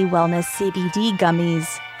daily wellness CBD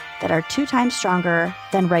gummies that are 2 times stronger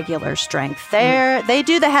than regular strength. They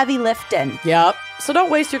do the heavy lifting. Yep. So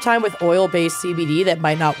don't waste your time with oil-based CBD that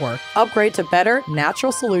might not work. Upgrade to better,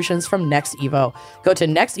 natural solutions from Next Evo. Go to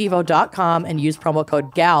nextevo.com and use promo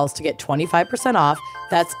code GALS to get 25% off.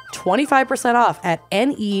 That's 25% off at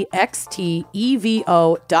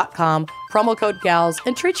nextevo.com. Promo code GALS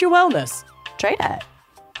and treat your wellness. Try it.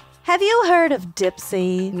 Have you heard of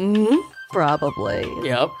Dipsy? Probably.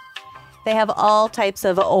 Yep. They have all types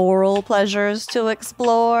of oral pleasures to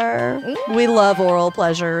explore. We love oral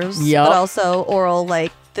pleasures. Yup. But also oral,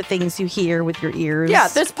 like the things you hear with your ears. Yeah,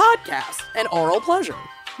 this podcast, an oral pleasure.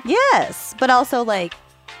 Yes, but also like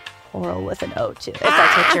oral with an O too, if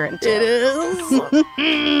that's what you're into. It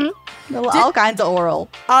is. All kinds of oral.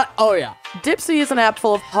 Oh, yeah. Dipsy is an app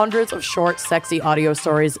full of hundreds of short, sexy audio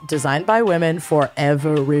stories designed by women for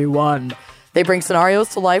everyone. They bring scenarios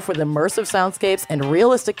to life with immersive soundscapes and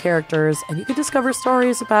realistic characters, and you can discover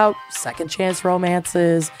stories about second chance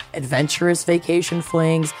romances, adventurous vacation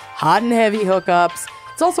flings, hot and heavy hookups.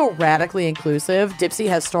 It's also radically inclusive. Dipsy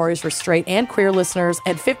has stories for straight and queer listeners,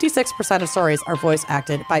 and 56% of stories are voice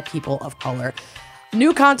acted by people of color.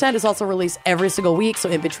 New content is also released every single week, so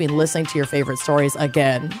in between listening to your favorite stories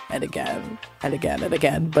again and again and again and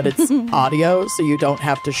again, but it's audio, so you don't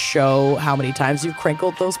have to show how many times you've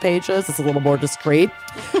crinkled those pages. It's a little more discreet.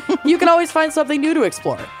 You can always find something new to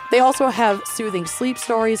explore. They also have soothing sleep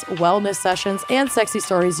stories, wellness sessions, and sexy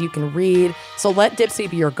stories you can read. So let Dipsy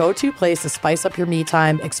be your go-to place to spice up your me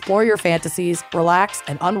time, explore your fantasies, relax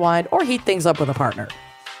and unwind, or heat things up with a partner.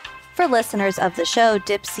 For listeners of the show,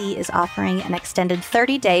 Dipsy is offering an extended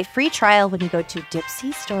 30-day free trial when you go to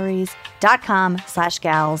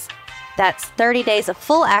dipsystories.com/gals. That's 30 days of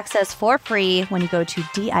full access for free when you go to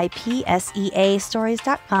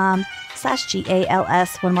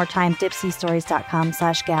dipseastories.com/GALS. One more time,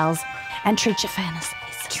 dipsystories.com/gals, and treat your fantasies.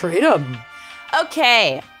 Treat them.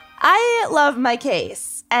 Okay, I love my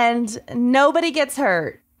case, and nobody gets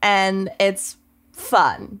hurt, and it's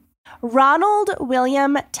fun. Ronald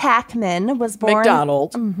William Tackman was born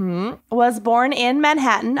McDonald. was born in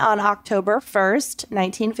Manhattan on October 1st,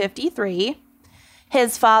 1953.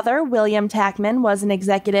 His father, William Tackman, was an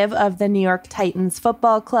executive of the New York Titans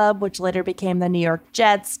football club, which later became the New York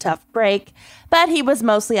Jets. Tough break, but he was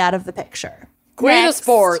mostly out of the picture. Queen of Next.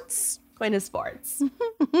 sports. Queen of sports.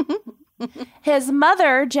 His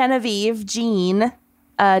mother, Genevieve Jean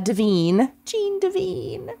Devine.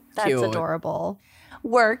 That's Cute. adorable.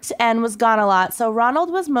 worked and was gone a lot. So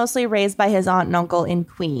Ronald was mostly raised by his aunt and uncle in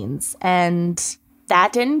Queens. And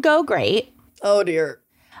that didn't go great. Oh, dear.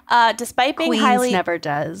 Despite being Queens highly... never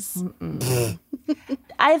does.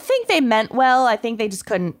 I think they meant well. I think they just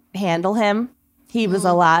couldn't handle him. He was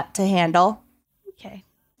a lot to handle. Okay.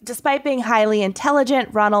 Despite being highly intelligent,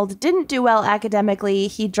 Ronald didn't do well academically.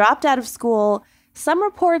 He dropped out of school. Some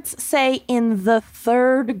reports say in the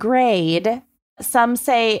 3rd grade. Some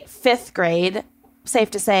say 5th grade.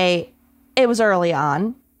 Safe to say it was early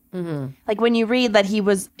on. Mm-hmm. Like when you read that he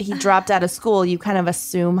dropped out of school, you kind of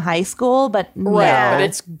assume high school, but no. Right, but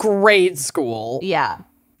it's grade school. Yeah.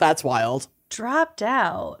 That's wild. Dropped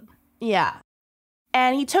out. Yeah.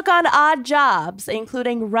 And he took on odd jobs,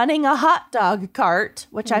 including running a hot dog cart,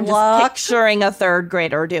 which I'm just picturing a 3rd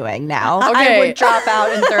grader doing now. Okay. I would drop out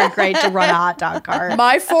in 3rd grade to run a hot dog cart.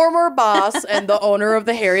 My former boss and the owner of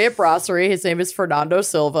the Harriet Brasserie, his name is Fernando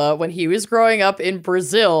Silva, when he was growing up in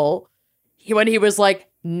Brazil, when he was like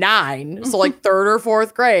 9, so like 3rd or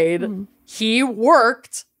 4th grade, he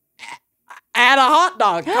worked at a hot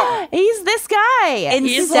dog cart. He's this guy.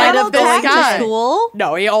 Instead of going to school?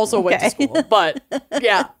 No, he also went to school, but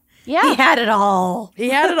yeah. Yeah. He had it all. He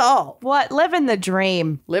had it all. What? Living the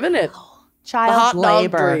dream. Living it. Child The hot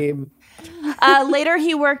labor. dog dream. Later,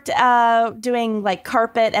 he worked doing like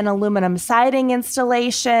carpet and aluminum siding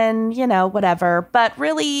installation, whatever. But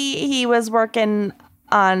really, he was working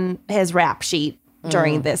on his rap sheet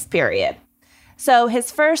during this period. So his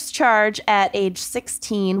first charge at age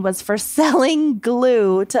 16 was for selling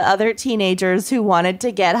glue to other teenagers who wanted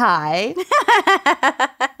to get high.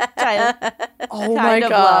 Oh my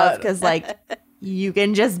God. Because like you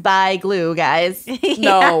can just buy glue, guys.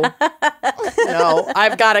 No. No,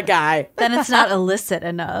 I've got a guy. Then it's not illicit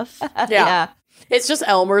enough. Yeah. It's just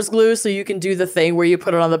Elmer's glue, so you can do the thing where you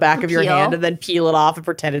put it on the back of your Peel. hand and then peel it off and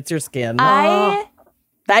pretend it's your skin.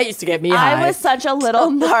 That used to get me high. I was such a little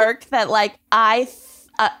narc that like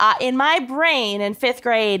in my brain in 5th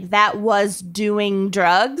grade, that was doing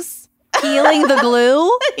drugs. Peeling the glue?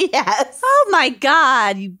 Yes. Oh my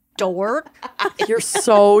God, you dork. You're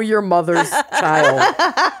so your mother's child.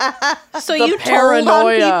 So The you paranoia. told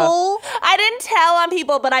on people? I didn't tell on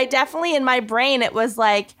people, but I definitely in my brain, it was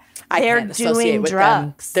like, they're can't associate doing with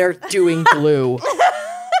drugs. them. They're doing glue.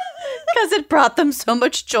 Because it brought them so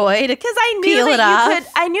much joy to Because I knew peel it that off. you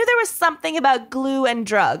could. I knew there was something about glue and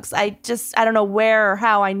drugs. I don't know where or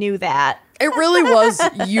how I knew that. It really was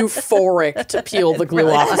euphoric to peel the glue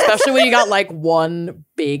off, especially when you got like one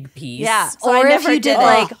big piece. Yeah. So or I if never you did did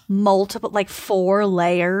like multiple, like 4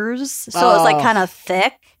 layers. So it was like kind of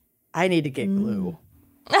thick. I need to get glue.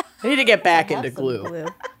 I need to get back into glue.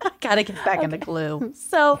 Gotta get back into glue.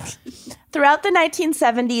 So, throughout the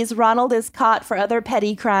 1970s, Ronald is caught for other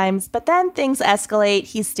petty crimes, but then things escalate.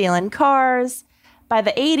 He's stealing cars. By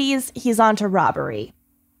the 80s, he's on to robbery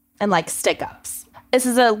and like stick-ups. This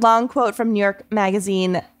is a long quote from New York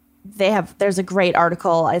Magazine. There's a great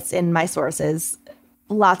article. It's in my sources.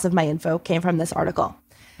 Lots of my info came from this article.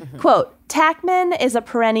 Quote, Tackman is a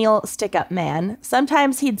perennial stick-up man.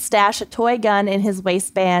 Sometimes he'd stash a toy gun in his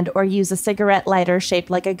waistband or use a cigarette lighter shaped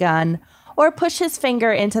like a gun, or push his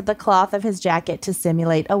finger into the cloth of his jacket to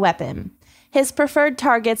simulate a weapon. His preferred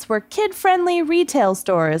targets were kid-friendly retail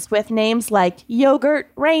stores with names like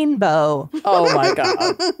Yogurt Rainbow. Oh my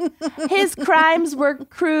God. His crimes were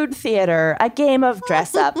crude theater, a game of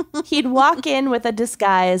dress-up. He'd walk in with a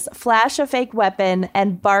disguise, flash a fake weapon,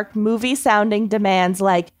 and bark movie-sounding demands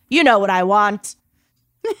like, "You know what I want."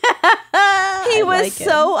 He was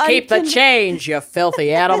so Keep the change, you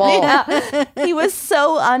filthy animal. He was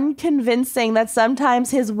so unconvincing that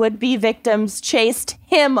sometimes his would-be victims chased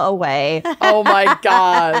him away. Oh my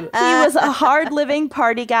God. He was a hard-living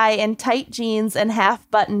party guy in tight jeans and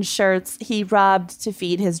half-buttoned shirts he robbed to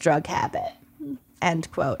feed his drug habit.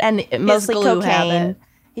 End quote. And mostly glue cocaine. habit.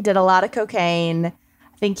 He did a lot of cocaine.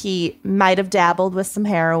 I think he might have dabbled with some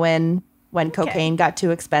heroin when cocaine got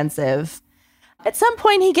too expensive. At some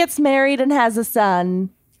point, he gets married and has a son.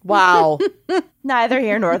 Wow. Neither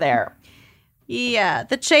here nor there. Yeah,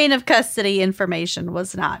 the chain of custody information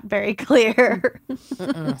was not very clear.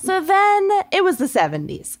 So then it was the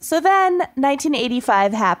 70s. So then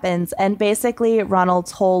 1985 happens, and basically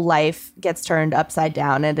Ronald's whole life gets turned upside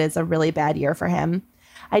down. It is a really bad year for him.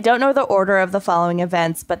 I don't know the order of the following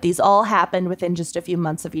events, but these all happened within just a few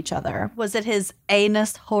months of each other. Was it his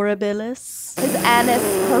anus horribilis? His anus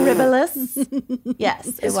horribilis. Yes,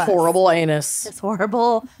 it His was. horrible anus. His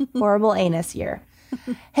horrible, horrible anus year.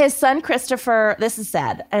 His son Christopher, this is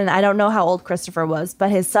sad, and I don't know how old Christopher was, but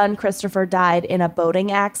his son Christopher died in a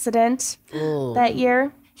boating accident that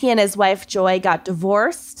year. He and his wife Joy got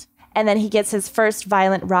divorced, And then he gets his first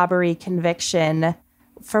violent robbery conviction,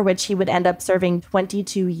 for which he would end up serving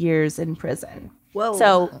 22 years in prison. Whoa.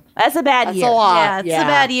 So that's a bad year. a lot. Yeah, it's a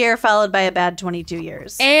bad year followed by a bad 22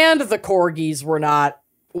 years. And the corgis were not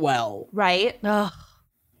well. Right? Ugh.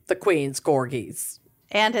 The queen's corgis.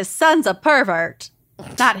 And his son's a pervert.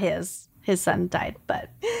 Not his. His son died, but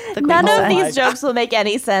the None queen's of son. these jokes will make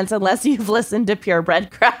any sense unless you've listened to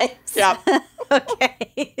Purebred Crimes. Yeah.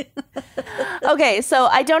 Okay. Okay, so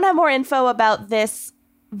I don't have more info about this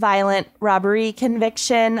violent robbery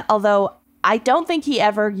conviction, although I don't think he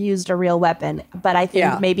ever used a real weapon, but I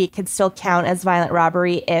think maybe it could still count as violent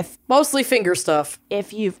robbery if Mostly finger stuff.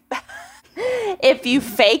 you if you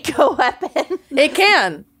fake a weapon. It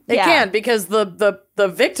can. It Yeah. can because the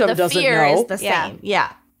victim The doesn't fear know. is the same.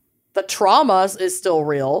 Yeah. The trauma is still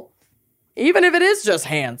real. Even if it is just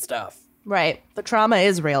hand stuff. Right. The trauma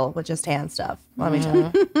is real with just hand stuff. Let me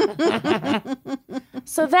tell you.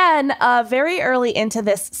 So then, very early into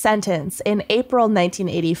this sentence, in April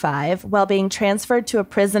 1985, while being transferred to a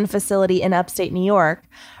prison facility in upstate New York,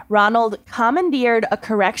 Ronald commandeered a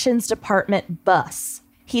corrections department bus.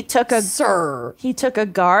 He took a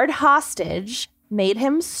guard hostage, made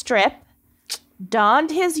him strip,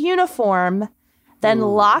 donned his uniform, then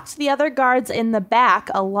locked the other guards in the back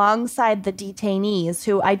alongside the detainees,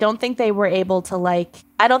 who I don't think they were able to,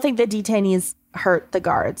 I don't think the detainees hurt the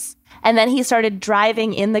guards. And then he started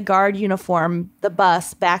driving in the guard uniform, the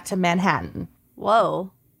bus, back to Manhattan.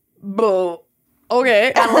 Whoa.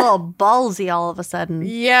 Okay. Got a little ballsy all of a sudden.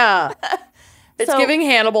 Yeah. It's So- giving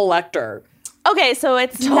Hannibal Lecter. Okay, so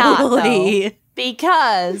it's not, though, Totally.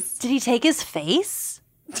 because Did he take his face?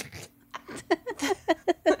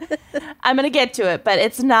 I'm going to get to it, but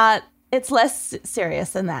it's not, it's less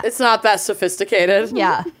serious than that. It's not that sophisticated.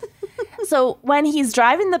 Yeah. So when he's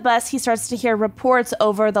driving the bus, he starts to hear reports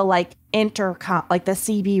over the intercom, the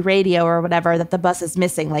CB radio or whatever, that the bus is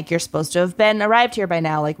missing. You're supposed to have arrived here by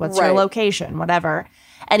now. What's your Right. location? Whatever.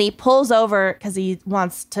 And he pulls over because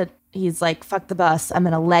he's like, fuck the bus. I'm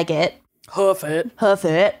going to leg it, Hoof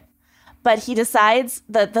it. But he decides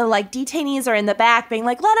that the detainees are in the back being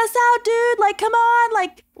like, let us out, dude. Come on.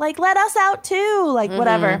 Let us out too.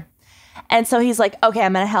 Whatever. And so he's like, okay,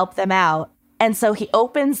 I'm going to help them out. And so he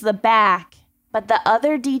opens the back, but the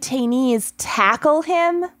other detainees tackle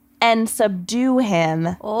him and subdue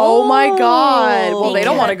him. Oh my God. Well, they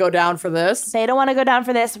don't Because- want to go down for this. They don't want to go down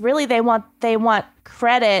for this. Really, they want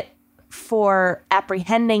credit for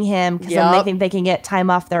apprehending him because then they Yup. think they can get time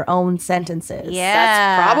off their own sentences. Yeah.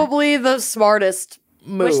 That's probably the smartest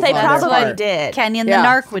move. Which they on their probably part. did. Kenyon Yeah. the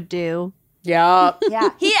narc would do. Yeah. Yeah.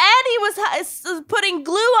 He was putting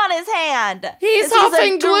glue on his hand. He's 'Cause a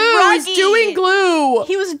huffing glue. He's druggie. doing glue.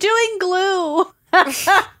 He was doing glue.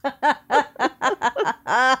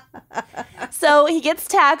 So he gets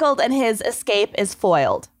tackled and his escape is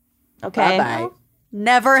foiled. Okay. Bye-bye.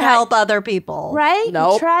 Never help other people. Right?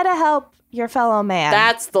 Nope. Try to help your fellow man.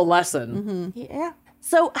 That's the lesson. Yeah.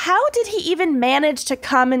 So how did he even manage to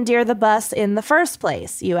commandeer the bus in the first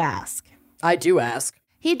place, you ask? I do ask.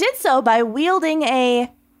 He did so by wielding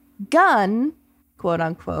a gun, quote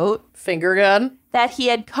unquote, Finger gun. that he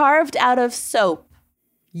had carved out of soap.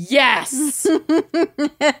 Yes.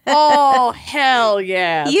 Oh, hell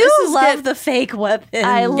yeah. You This is love the fake weapon.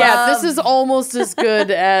 I love Yeah, this is almost as good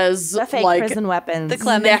as the fake prison weapons. the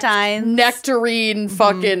clementines, nectarine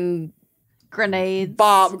fucking grenades.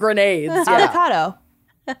 bomb grenades. Yeah. Avocado.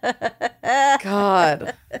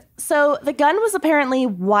 God. So the gun was apparently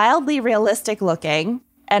wildly realistic looking,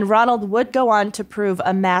 and Ronald would go on to prove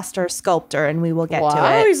a master sculptor, and we will get to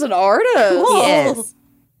Wow, it. he's an artist. He is.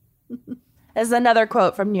 This is another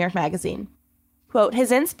quote from New York Magazine. Quote,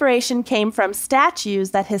 his inspiration came from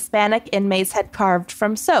statues that Hispanic inmates had carved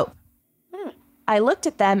from soap. I looked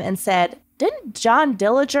at them and said, didn't John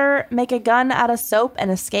Dillinger make a gun out of soap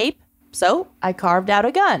and escape? So I carved out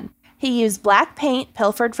a gun. He used black paint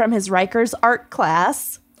pilfered from his Rikers art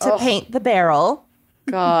class to paint the barrel,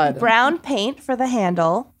 God. brown paint for the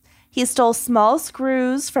handle. He stole small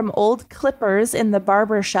screws from old clippers in the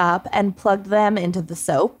barber shop and plugged them into the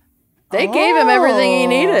soap. They gave him everything he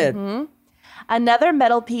needed. Another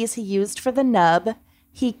metal piece he used for the nub.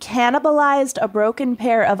 He cannibalized a broken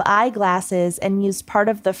pair of eyeglasses and used part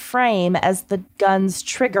of the frame as the gun's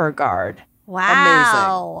trigger guard.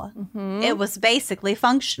 Wow. It was basically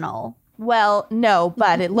functional. Well, no,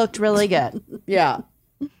 but it looked really good. Yeah.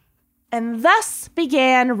 And thus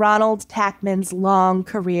began Ronald Tackman's long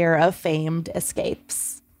career of famed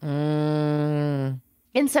escapes.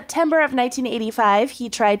 In September of 1985, he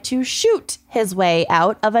tried to shoot his way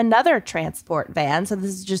out of another transport van. So this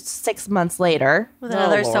is just 6 months later. With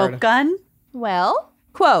another Lord. soap gun. Well,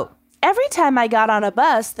 quote, every time I got on a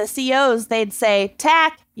bus, the COs, they'd say,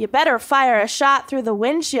 Tack, you better fire a shot through the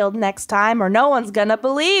windshield next time or no one's gonna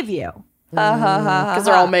believe you. Because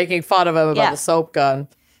they're all making fun of him about the soap gun.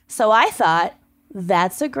 So I thought,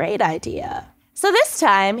 that's a great idea. So this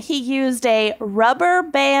time, he used a rubber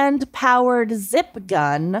band-powered zip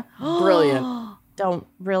gun. Brilliant. Don't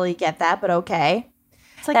really get that, but okay.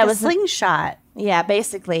 It's like That a was- slingshot. Yeah,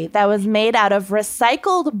 basically. That was made out of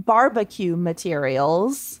recycled barbecue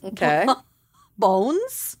materials. Okay.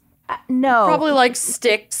 Bones? No. Probably like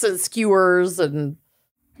sticks and skewers and...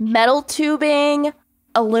 Metal tubing,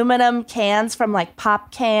 aluminum cans from like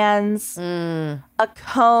pop cans, a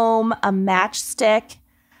comb, a matchstick.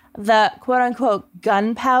 The quote-unquote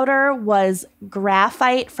gunpowder was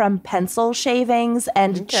graphite from pencil shavings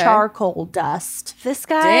and charcoal dust. This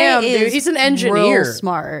guy Damn, is dude, he's an engineer. real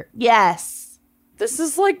smart. Yes. This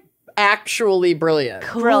is like actually brilliant.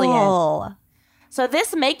 Brilliant. Cool. So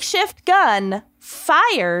this makeshift gun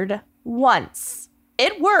fired once.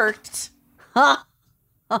 It worked. Did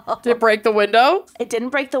it break the window? It didn't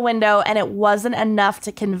break the window, and it wasn't enough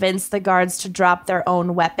to convince the guards to drop their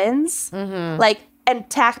own weapons. And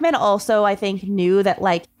Tackman also, I think, knew that,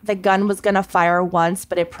 like, the gun was going to fire once,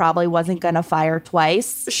 but it probably wasn't going to fire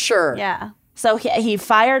twice. Sure. Yeah. So he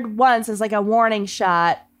fired once as, like, a warning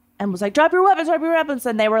shot and was like, drop your weapons.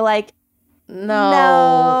 And they were like,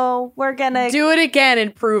 no, we're going to... Do it again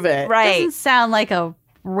and prove it. Right. Doesn't sound like a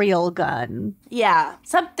real gun. Yeah.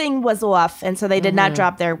 Something was off, and so they did not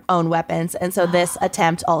drop their own weapons. And so this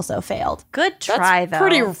attempt also failed. Good That's try, though.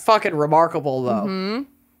 pretty fucking remarkable, though.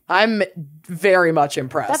 I'm very much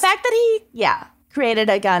impressed. The fact that he, created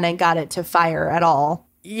a gun and got it to fire at all.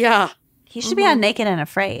 Yeah. He should be on Naked and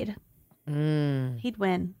Afraid. He'd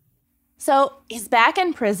win. So he's back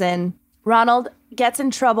in prison. Ronald gets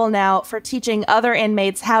in trouble now for teaching other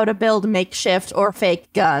inmates how to build makeshift or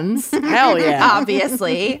fake guns. Hell yeah.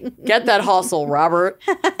 Obviously. Get that hustle, Robert.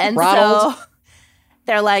 And Ronald. so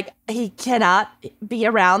they're like, he cannot be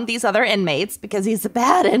around these other inmates because he's a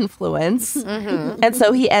bad influence. And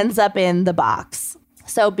so he ends up in the box.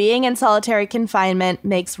 So being in solitary confinement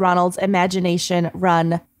makes Ronald's imagination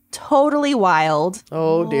run totally wild.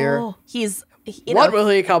 Oh, dear. He's, What will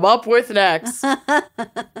he come up with next?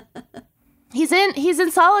 he's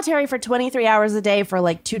in solitary for 23 hours a day for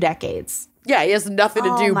like 2 decades. Yeah, he has nothing to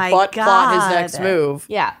Oh do my but plot his God. next move.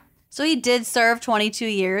 Yeah. So he did serve 22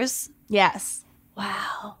 years. Yes.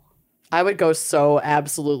 Wow. I would go so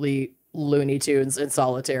absolutely Looney Tunes in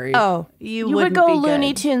solitary. Oh, You would wouldn't go be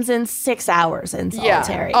Looney good. Tunes in 6 hours in yeah.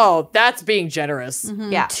 solitary. Oh, that's being generous.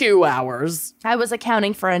 Yeah. 2 hours. I was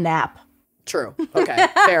accounting for a nap. True. Okay,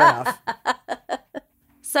 fair enough.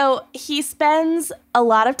 So he spends a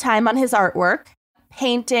lot of time on his artwork,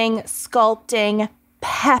 painting, sculpting,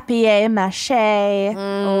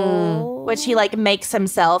 papier-mâché, which he like makes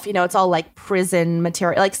himself. You know, it's all like prison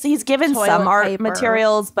material. Like, so he's given Toilet some art paper.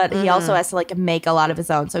 materials, but he also has to like make a lot of his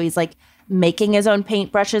own. So he's like making his own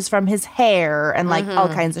paintbrushes from his hair and like all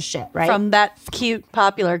kinds of shit, right? From that cute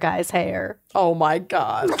popular guy's hair. Oh my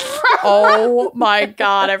God. Oh my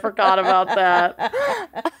God. I forgot about that.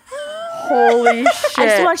 Holy shit. I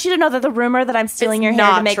just want you to know that the rumor that I'm stealing It's your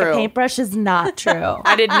hair to not make true. a paintbrush is not true.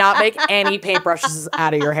 I did not make any paintbrushes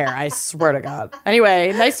out of your hair. I swear to God.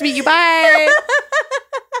 Anyway, nice to meet you. Bye.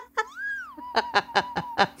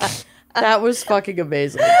 That was fucking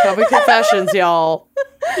amazing. Coven Confessions, y'all.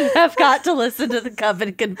 I've got to listen to the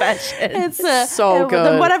Coven Confession. It's So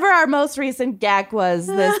good. Whatever our most recent gag was,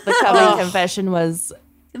 the Coven Confession was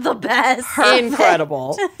the best.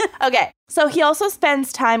 Incredible. okay. So he also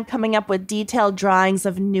spends time coming up with detailed drawings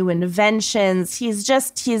of new inventions. He's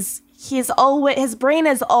always, his brain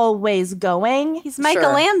is always going. He's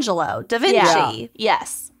Michelangelo, Da Vinci. Yeah.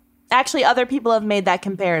 Yes. Actually, other people have made that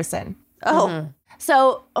comparison. Oh,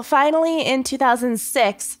 So finally, in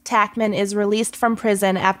 2006, Tackman is released from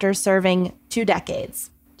prison after serving 2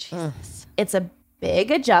 decades. Jesus. It's a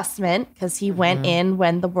big adjustment because he went in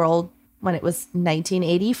when it was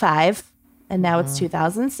 1985, and now it's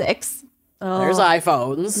 2006. There's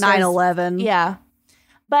iPhones. 9/11. Yeah.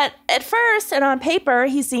 But at first and on paper,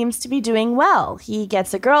 he seems to be doing well. He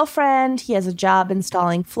gets a girlfriend. He has a job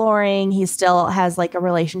installing flooring. He still has like a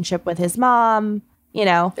relationship with his mom. You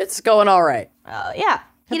know, It's going all right. yeah.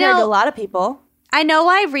 Compared to a lot of people. I know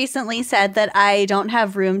I recently said that I don't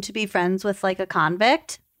have room to be friends with like a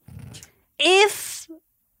convict. If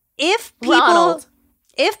people Ronald.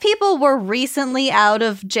 if people were recently out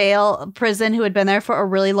of prison who had been there for a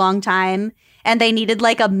really long time and they needed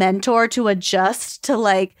like a mentor to adjust to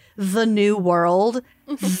like the new world.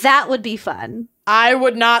 That would be fun. I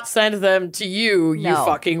would not send them to you, you No.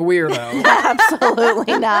 fucking weirdo.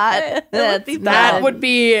 Absolutely not. That would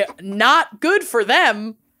be not good for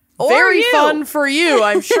them. Or Very you. fun for you,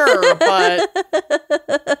 I'm sure, but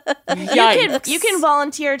yikes. You can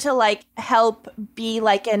volunteer to like help be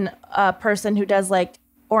like a person who does like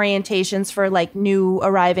orientations for like new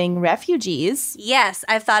arriving refugees Yes,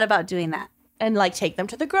 I've thought about doing that. and like take them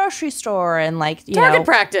to the grocery store and like you Target know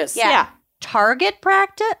practice. yeah. Target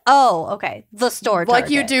practice? Oh, okay. The store Like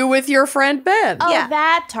Target. you do with your friend Ben. Oh, Yeah.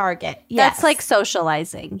 that Target. Yes. That's like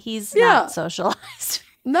socializing. He's Yeah. not socialized.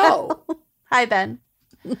 No. Hi, Ben.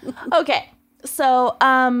 Okay. So,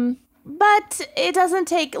 but it doesn't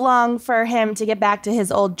take long for him to get back to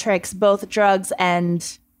his old tricks, both drugs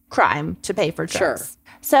and crime, to pay for Sure. drugs.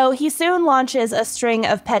 So he soon launches a string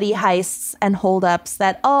of petty heists and holdups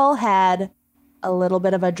that all had a little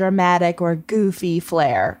bit of a dramatic or goofy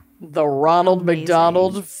flair. The Ronald Amazing.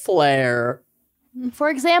 McDonald flair.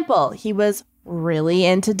 For example, he was really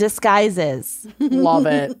into disguises. Love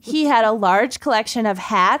it. He had a large collection of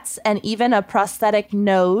hats and even a prosthetic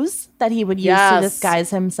nose that he would use Yes. to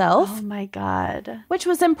disguise himself, Oh my God. which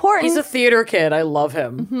was important He's a theater kid. I love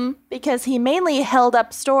him. because he mainly held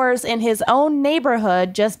up stores in his own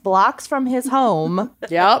neighborhood just blocks from his home.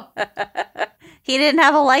 Yep. He didn't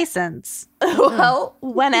have a license. Well,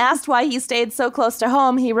 when asked why he stayed so close to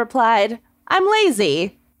home, he replied, "I'm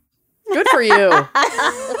lazy." Good for you.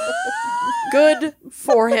 Good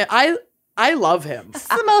for him. I love him. It's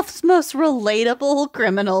the most relatable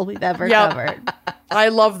criminal we've ever Yep. covered. I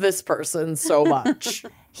love this person so much.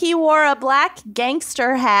 He wore a black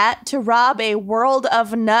gangster hat to rob a World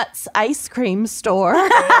of Nuts ice cream store.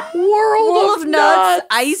 World of nuts.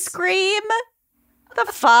 ice cream? The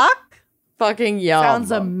fuck? Fucking yum.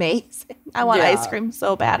 Sounds amazing. I want Yeah. ice cream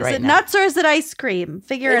so bad Is right it now. nuts or is it ice cream?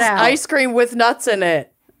 Figure It's it out. ice cream with nuts in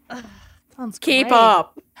it. Sounds Keep great.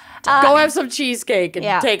 up. Go have some cheesecake and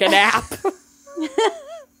yeah. take a nap.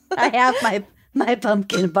 I have my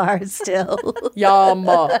pumpkin bar still. Yum.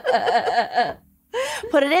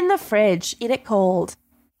 Put it in the fridge. Eat it cold.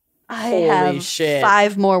 I Holy have shit.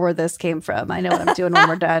 5 more where this came from. I know what I'm doing when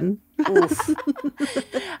we're done. Oof.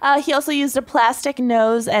 He also used a plastic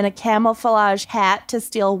nose and a camouflage hat to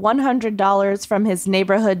steal $100 from his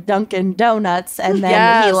neighborhood Dunkin' Donuts, and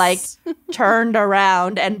then he Yes. like turned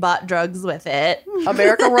around and bought drugs with it.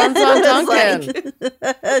 America runs on Duncan.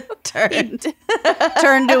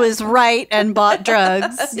 Turned to his right and bought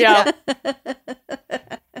drugs. Yeah.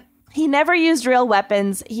 He never used real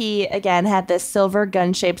weapons. He, again, had this silver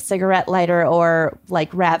gun-shaped cigarette lighter or, like,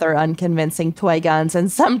 rather unconvincing toy guns. And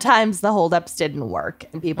sometimes the holdups didn't work.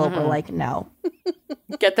 And people were like, no.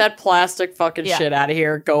 Get that plastic fucking Yeah. shit out of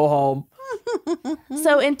here. Go home.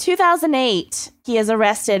 So in 2008, he is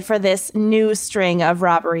arrested for this new string of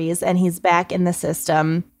robberies. And he's back in the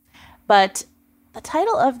system. But the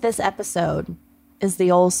title of this episode is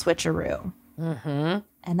The Ol Switcheroo. Mm-hmm.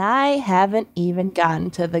 And I haven't even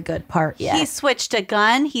gotten to the good part yet. He switched a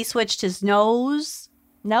gun. He switched his nose.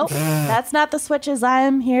 Nope, that's not the switches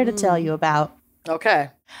I'm here to tell you about.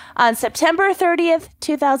 Okay. On September 30th,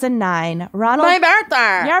 2009, Ronald... My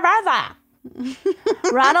birthday. Your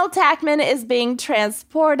birthday! Ronald Tackman is being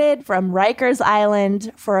transported from Rikers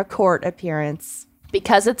Island for a court appearance.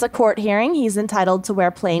 Because it's a court hearing, he's entitled to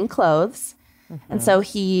wear plain clothes. And so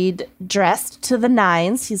he'd dressed to the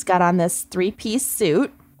nines. He's got on this 3-piece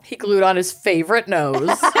suit. He glued on his favorite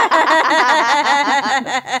nose.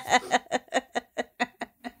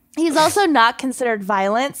 He's also not considered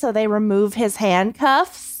violent, so they remove his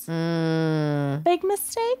handcuffs. Mm. Big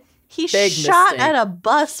mistake? He Big shot mistake. at a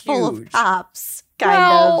bus full of Huge. cops. Kind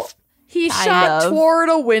Well, of. He Kind shot of. toward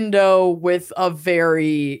a window with a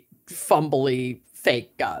very fumbly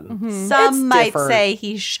fake gun. Some It's might different. say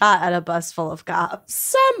he shot at a bus full of cops.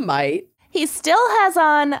 Some might. He still has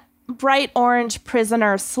on bright orange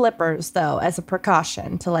prisoner slippers, though, as a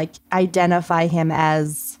precaution to, like, identify him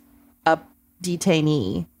as a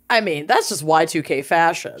detainee. I mean, that's just Y2K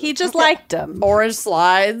fashion. He just liked him. Orange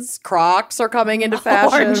slides, Crocs are coming into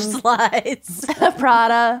fashion. Orange slides.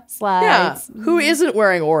 Prada Yeah. slides. Who isn't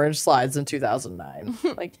wearing orange slides in 2009?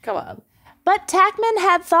 Like, come on. But Tackman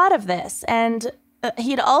had thought of this, and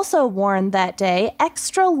he'd also worn that day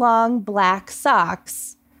extra long black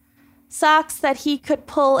socks. Socks that he could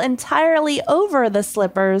pull entirely over the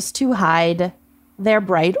slippers to hide their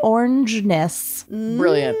bright orangeness.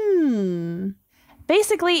 Brilliant.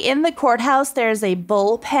 Basically, in the courthouse, there's a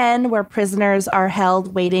bullpen where prisoners are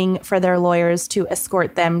held waiting for their lawyers to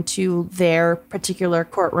escort them to their particular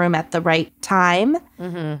courtroom at the right time.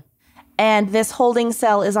 And this holding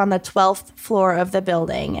cell is on the 12th floor of the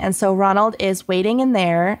building. And so Ronald is waiting in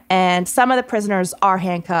there, and some of the prisoners are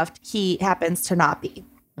handcuffed. He happens to not be.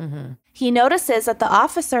 Mm-hmm. He notices that the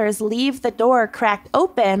officers leave the door cracked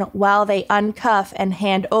open while they uncuff and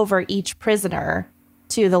hand over each prisoner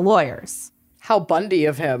to the lawyers. How Bundy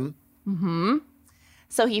of him. Mm-hmm.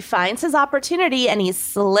 So he finds his opportunity and he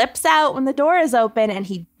slips out when the door is open and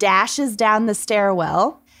he dashes down the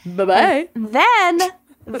stairwell. Bye-bye. And then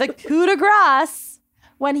the coup de grace,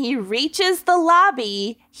 when he reaches the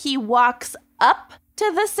lobby, he walks up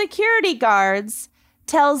to the security guards,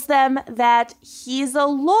 tells them that he's a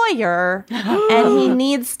lawyer and he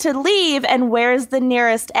needs to leave and where's the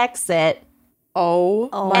nearest exit. Oh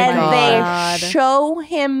my and God. And they show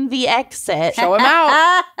him the exit. Show him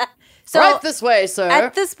out. So right this way, sir.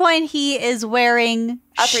 at this point, he is wearing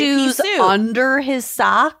A shoes three-piece suit. under his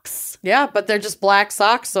socks. Yeah, but they're just black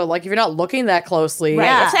socks, so like if you're not looking that closely. Right.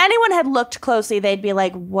 Yeah. If anyone had looked closely, they'd be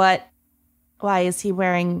like, what? Why is he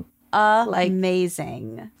wearing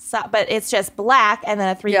Amazing. but it's just black and then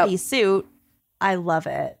a three-piece suit. I love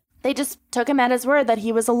it. They just took him at his word that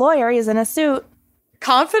he was a lawyer. He's in a suit.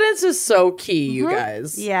 Confidence is so key, you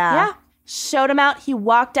guys. Yeah. Showed him out. He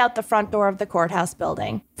walked out the front door of the courthouse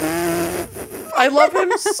building. I love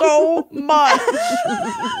him so much.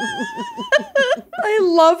 I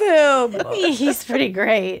love him. He's pretty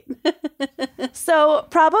great. So,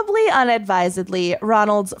 probably unadvisedly,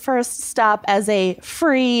 Ronald's first stop as a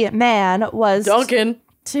free man was Duncan.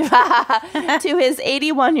 to his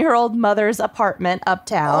 81-year-old mother's apartment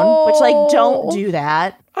uptown, which, like, don't do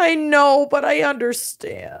that. I know, but I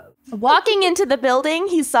understand. Walking into the building,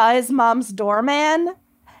 he saw his mom's doorman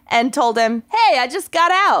and told him, "Hey, I just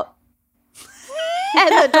got out." And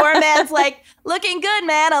the doorman's like, "Looking good,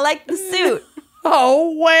 man. I like the suit."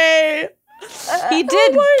 Oh, way. He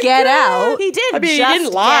did get out. He did. I mean, he just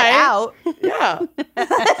didn't lie. Get out. Yeah.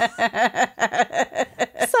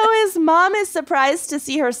 So his mom is surprised to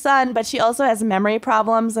see her son, but she also has memory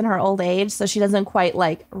problems in her old age, so she doesn't quite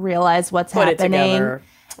like realize what's Put it happening. together.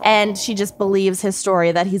 And she just believes his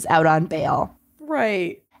story that he's out on bail.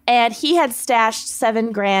 Right. And he had stashed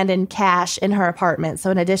 $7,000 in cash in her apartment. So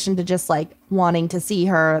in addition to just like wanting to see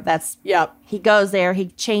her, Yep. he goes there, he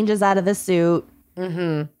changes out of the suit.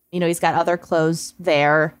 Mm-hmm. You know, he's got other clothes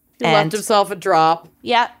there. He left himself a drop.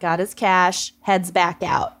 Yeah, got his cash, heads back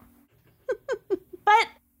out. But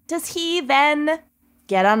does he then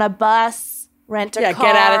get on a bus, rent a car?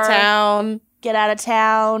 Get out of town. Get out of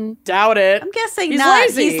town. Doubt it. I'm guessing He's not.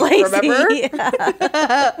 lazy, He's lazy.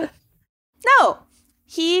 remember? No.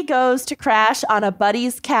 He goes to crash on a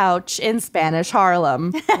buddy's couch in Spanish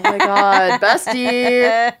Harlem. Oh my God.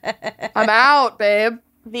 Bestie. I'm out, babe.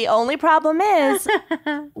 The only problem is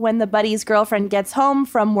when the buddy's girlfriend gets home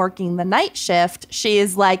from working the night shift, she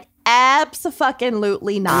is like,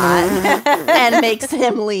 abso-fucking-lutely not, and makes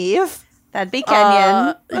him leave. That'd be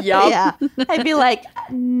Kenyan. Yup. Yeah. I'd be like,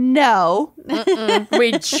 no.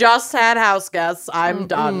 We just had house guests. I'm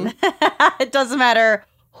done. It doesn't matter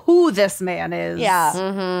who this man is.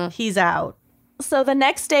 Yeah. He's out. So the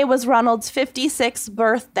next day was Ronald's 56th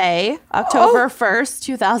birthday, October 1st,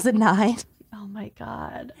 2009. Oh my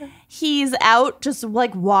God. He's out just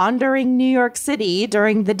like wandering New York City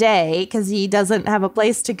during the day because he doesn't have a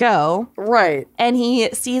place to go. Right. And he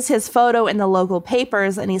sees his photo in the local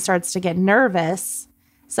papers and he starts to get nervous.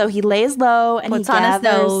 So he lays low and Puts he on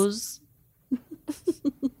gathers, his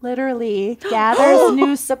nose. literally gathers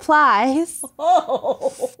new supplies,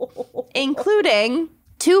 including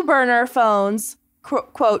 2 burner phones,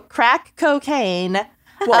 quote, crack cocaine,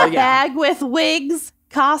 Well, a bag with wigs,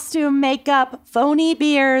 costume makeup, phony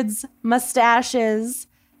beards, mustaches,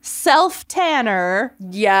 self-tanner,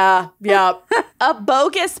 Yeah. Yep. a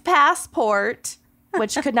bogus passport,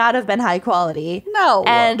 which could not have been high quality. No.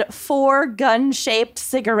 And 4 gun-shaped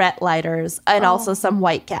cigarette lighters and also some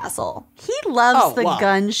White Castle. He loves Oh, the wow.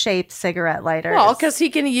 gun-shaped cigarette lighters. Well, because he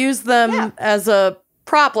can use them as a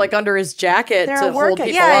prop, like under his jacket They're to a work hold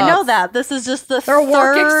people yeah, I up. know that. This is just the They're a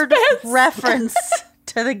work third expense. reference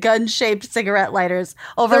to the gun-shaped cigarette lighters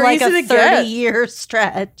over They're like easy a to get. 30-year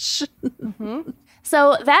stretch.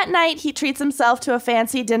 So that night, he treats himself to a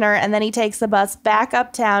fancy dinner, and then he takes a bus back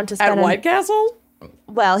uptown to spend At White Castle?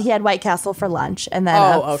 Well, he had White Castle for lunch, and then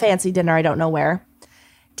Oh, a okay. fancy dinner, I don't know where.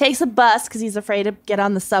 Takes a bus, because he's afraid to get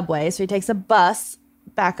on the subway, so he takes a bus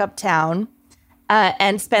back uptown,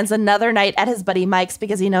 and spends another night at his buddy Mike's,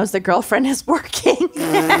 because he knows the girlfriend is working.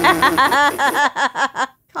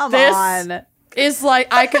 Come This- on. It's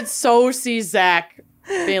like, I could so see Zach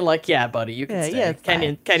being like, yeah, buddy, you can Yeah, stay. yeah, it's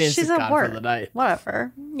Kenyon's She's at gone work. for the night.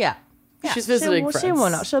 Whatever. Yeah. She's visiting friends. She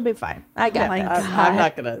won't know. She'll be fine. I got my that. I'm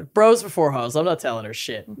not gonna. Bros before hoes. I'm not telling her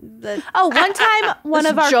shit. Oh, one time, one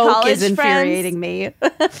of our joke college is infuriating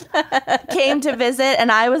friends me. came to visit,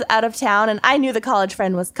 and I was out of town, and I knew the college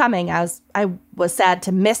friend was coming. I was sad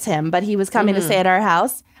to miss him, but he was coming to stay at our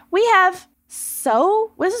house.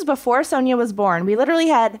 This is before Sonia was born. We literally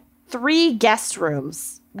had 3 guest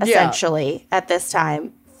rooms, essentially, at this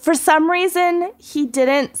time. For some reason, he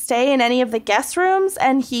didn't stay in any of the guest rooms,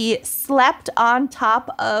 and he slept on top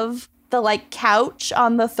of the couch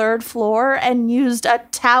on the 3rd floor and used a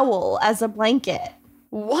towel as a blanket.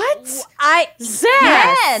 What?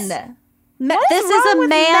 Zach! This is a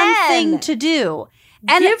man thing to do.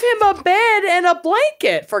 And give him a bed and a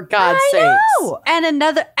blanket, for God's sake. And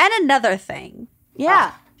another thing.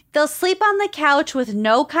 Yeah. They'll sleep on the couch with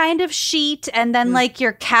no kind of sheet, and then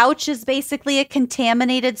your couch is basically a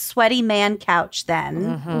contaminated, sweaty man couch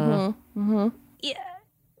then.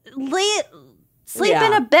 Sleep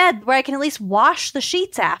in a bed where I can at least wash the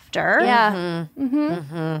sheets after. Yeah.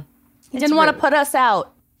 He didn't want to put us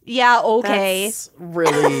out. Yeah, okay. That's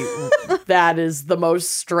really, that is the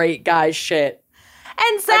most straight guy shit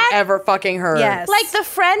And Zach, I've ever fucking heard. Yes. the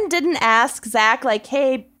friend didn't ask Zach,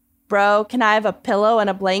 hey, bro, can I have a pillow and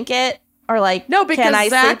a blanket? Or no, because can I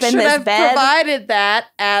Zach sleep in should this have bed? provided that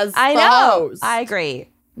as I the know. host. I agree.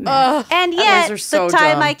 Ugh, And those yet, are so the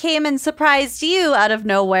time dumb. I came and surprised you out of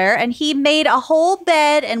nowhere, and he made a whole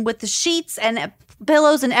bed and with the sheets and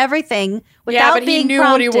pillows and everything without but he being knew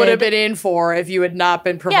prompted. what he would have been in for if you had not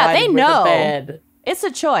been provided they with know. a bed. It's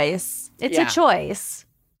a choice. It's Yeah. a choice.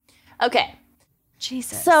 Okay.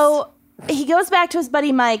 Jesus. So he goes back to his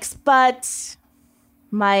buddy Mike's, but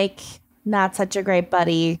Mike, not such a great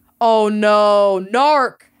buddy. Oh no,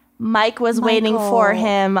 narc. Mike was waiting for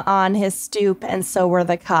him on his stoop, and so were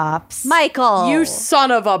the cops. Michael. You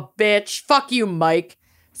son of a bitch. Fuck you, Mike.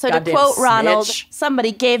 So Goddamn to quote Ronald, snitch.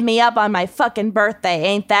 somebody gave me up on my fucking birthday.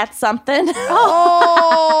 Ain't that something?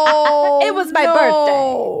 Oh, It was my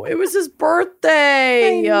birthday. It was his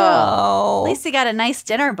birthday. At least he got a nice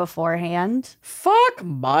dinner beforehand. Fuck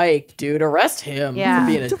Mike, dude. Arrest him Yeah.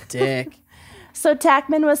 for being a dick. So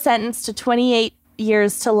Tackman was sentenced to 28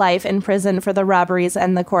 years to life in prison for the robberies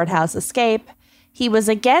and the courthouse escape. He was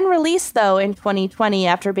again released, though, in 2020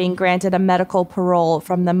 after being granted a medical parole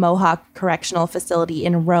from the Mohawk Correctional Facility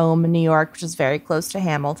in Rome, New York, which is very close to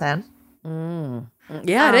Hamilton.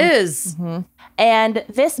 Yeah, it is. And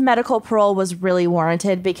this medical parole was really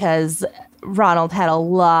warranted because Ronald had a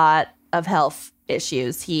lot of health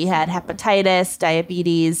issues. He had hepatitis,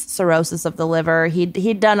 diabetes, cirrhosis of the liver.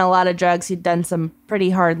 He'd done a lot of drugs. He'd done some pretty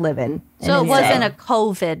hard living. So it wasn't a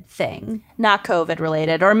COVID thing. Not COVID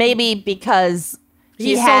related, or maybe because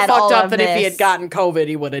He's so had all fucked up of that if he this had gotten COVID,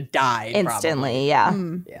 he would have died instantly. Yeah.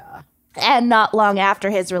 Probably. Yeah. And not long after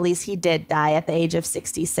his release, he did die at the age of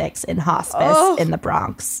 66 in hospice in the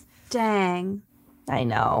Bronx. Dang. I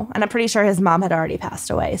know. And I'm pretty sure his mom had already passed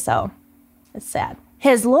away, so it's sad.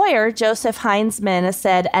 His lawyer, Joseph Heinzman,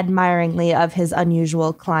 said admiringly of his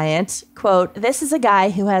unusual client, quote, "This is a guy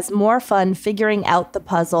who has more fun figuring out the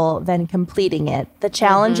puzzle than completing it. The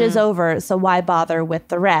challenge is over, so why bother with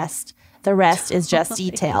the rest? The rest is just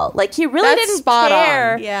detail." He really That's didn't spot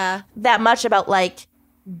care on. Yeah. that much about,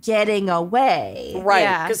 getting away. Right.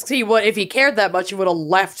 Yeah. Because if he cared that much, he would have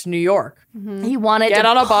left New York. He wanted Get to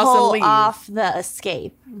on a bus and pull leave. off the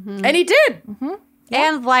escape. And he did.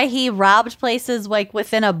 And why he robbed places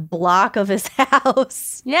within a block of his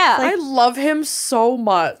house. Yeah. I love him so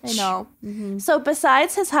much. I know. So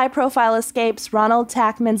besides his high-profile escapes, Ronald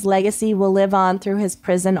Tackman's legacy will live on through his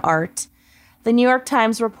prison art. The New York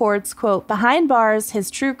Times reports, quote, "Behind bars,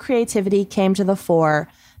 his true creativity came to the fore.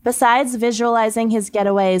 Besides visualizing his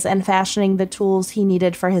getaways and fashioning the tools he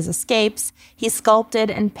needed for his escapes, he sculpted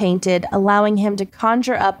and painted, allowing him to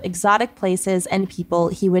conjure up exotic places and people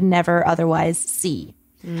he would never otherwise see."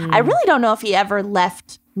 I really don't know if he ever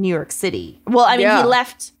left New York City. Well, I mean,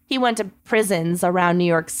 he went to prisons around New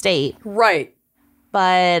York State, Right.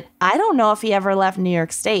 but I don't know if he ever left New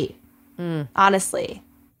York State, honestly.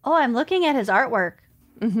 Oh, I'm looking at his artwork.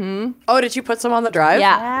 Oh, did you put some on the drive?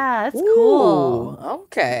 Yeah. Yeah, that's cool. Ooh,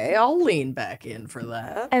 okay. I'll lean back in for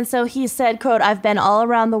that. And so he said, quote, "I've been all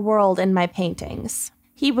around the world in my paintings."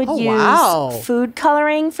 He would use wow. food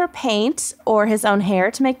coloring for paint or his own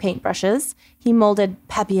hair to make paintbrushes. He molded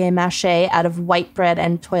papier-mâché out of white bread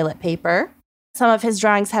and toilet paper. Some of his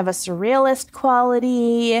drawings have a surrealist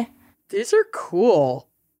quality. These are cool.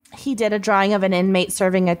 He did a drawing of an inmate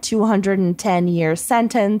serving a 210-year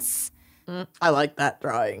sentence. I like that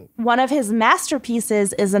drawing. One of his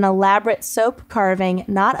masterpieces is an elaborate soap carving,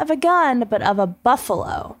 not of a gun, but of a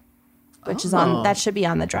buffalo. which is on that should be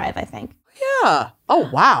on the drive, I think. Yeah. Oh,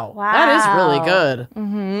 wow. That is really good.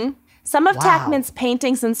 Some of Tackman's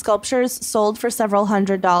paintings and sculptures sold for several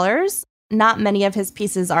 $100s. Not many of his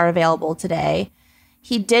pieces are available today.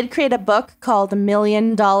 He did create a book called $1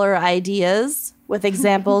 Million Ideas with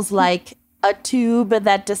examples like a tube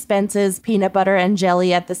that dispenses peanut butter and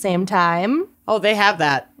jelly at the same time. Oh, they have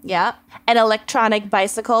that. Yeah. An electronic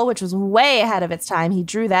bicycle, which was way ahead of its time. He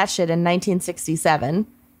drew that shit in 1967.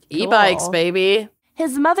 E-bikes, baby.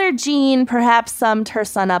 His mother, Jean, perhaps summed her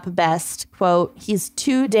son up best. Quote, he's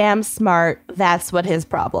too damn smart. That's what his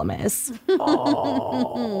problem is.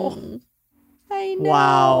 Oh. I know.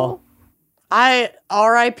 Wow.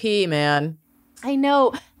 R.I.P., man. I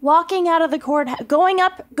know. Walking out of the courthouse, going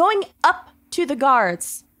up to the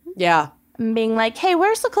guards. Yeah. And being like, hey,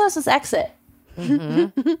 where's the closest exit?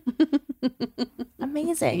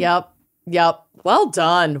 Amazing. Yep. Well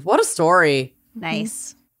done. What a story.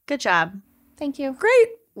 Nice. Good job. Thank you. Great.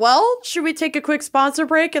 Well, should we take a quick sponsor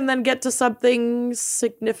break and then get to something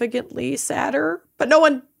significantly sadder? But no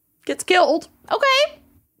one gets killed. Okay.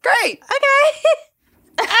 Great.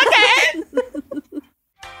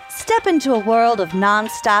 Step into a world of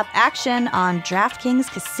non-stop action on DraftKings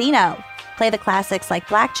Casino. Play the classics like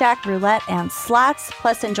blackjack, roulette, and slots,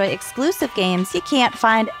 plus enjoy exclusive games you can't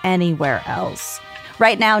find anywhere else.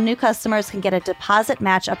 Right now, new customers can get a deposit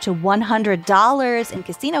match up to $100 in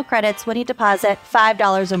casino credits when you deposit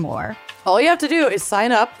 $5 or more. All you have to do is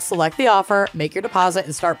sign up, select the offer, make your deposit,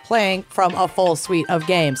 and start playing from a full suite of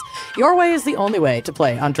games. Your way is the only way to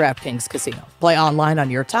play on DraftKings Casino. Play online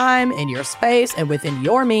on your time, in your space, and within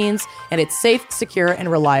your means, and it's safe, secure,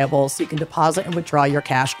 and reliable, so you can deposit and withdraw your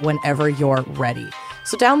cash whenever you're ready.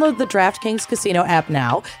 So download the DraftKings Casino app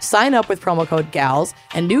now, sign up with promo code GALS,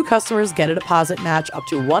 and new customers get a deposit match up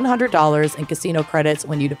to $100 in casino credits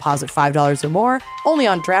when you deposit $5 or more, only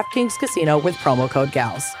on DraftKings Casino with promo code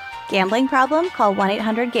GALS. Gambling problem? Call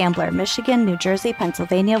 1-800-GAMBLER, Michigan, New Jersey,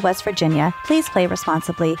 Pennsylvania, West Virginia. Please play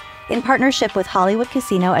responsibly. In partnership with Hollywood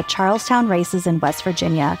Casino at Charlestown Races in West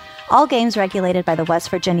Virginia. All games regulated by the West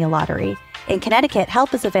Virginia Lottery. In Connecticut,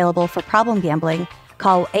 help is available for problem gambling.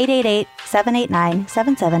 Call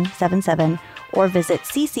 888-789-7777 or visit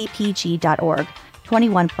ccpg.org.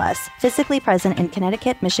 21 plus. Physically present in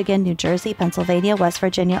Connecticut, Michigan, New Jersey, Pennsylvania, West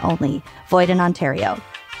Virginia only. Void in Ontario.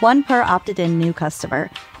 One per opted-in new customer.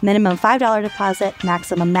 Minimum $5 deposit,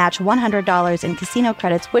 maximum match $100 in casino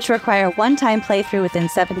credits, which require one-time playthrough within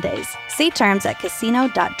 7 days. See terms at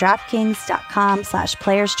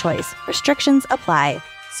casino.draftkings.com/players choice. Restrictions apply.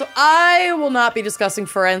 So I will not be discussing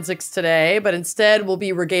forensics today, but instead will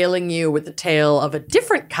be regaling you with the tale of a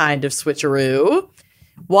different kind of switcheroo.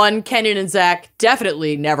 One Kenyon and Zach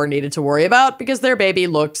definitely never needed to worry about because their baby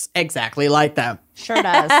looks exactly like them. Sure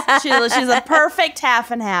does. She's a perfect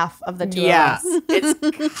half and half of the two of us.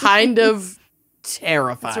 It's kind of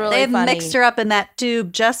terrifying. It's really They funny. mixed her up in that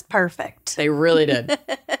tube just perfect. They really did.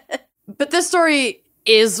 But this story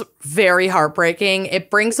is very heartbreaking.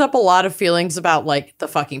 It brings up a lot of feelings about like the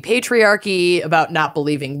fucking patriarchy, about not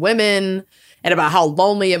believing women, and about how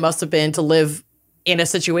lonely it must have been to live in a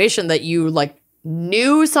situation that you like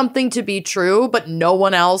knew something to be true, but no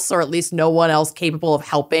one else, or at least no one else capable of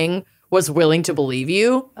helping, was willing to believe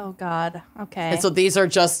you. Oh, God. Okay. And so these are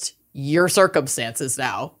just your circumstances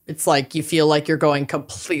now. It's like you feel like you're going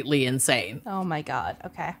completely insane. Oh, my God.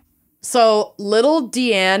 Okay. So little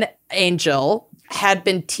Deanne Angel had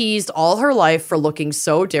been teased all her life for looking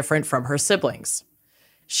so different from her siblings.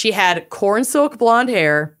 She had corn silk blonde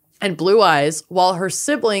hair and blue eyes, while her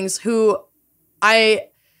siblings, who I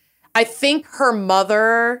think her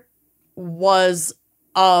mother was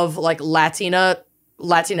of like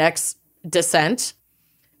Latinx descent.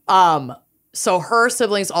 So her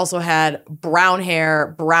siblings also had brown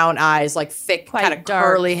hair, brown eyes, like thick, kind of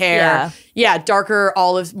curly hair. Yeah, darker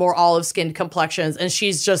more olive skinned complexions. And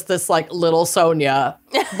she's just this like little Sonia,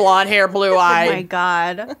 blonde hair, blue eye. Oh my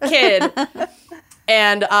God. Kid.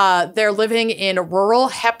 And they're living in rural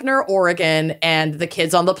Heppner, Oregon, and the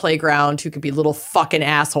kids on the playground, who could be little fucking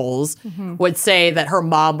assholes, would say that her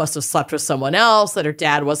mom must have slept with someone else, that her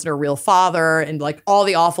dad wasn't her real father, and like all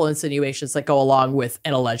the awful insinuations that go along with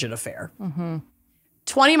an alleged affair.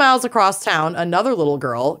 20 miles across town, another little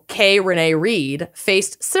girl, Kay Renee Reed,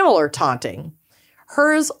 faced similar taunting.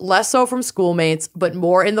 Hers less so from schoolmates, but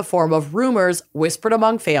more in the form of rumors whispered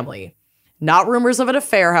among family. Not rumors of an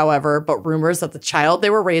affair, however, but rumors that the child they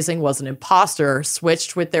were raising was an imposter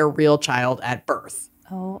switched with their real child at birth.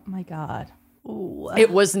 Oh, my God. Ooh. It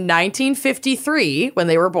was 1953 when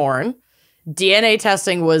they were born. DNA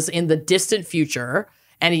testing was in the distant future,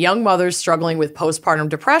 and young mothers struggling with postpartum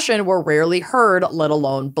depression were rarely heard, let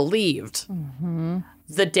alone believed.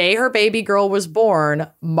 The day her baby girl was born,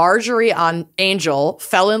 Marjorie Angel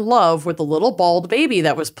fell in love with the little bald baby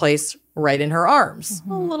that was placed right in her arms.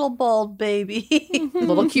 A little bald baby.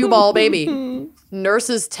 Little cue ball baby.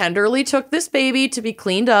 Nurses tenderly took this baby to be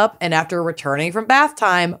cleaned up, and after returning from bath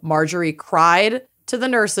time, Marjorie cried to the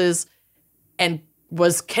nurses and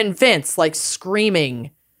was convinced, like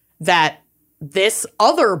screaming, that this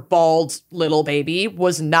other bald little baby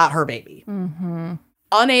was not her baby.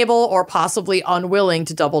 Unable or possibly unwilling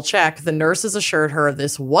to double check, the nurses assured her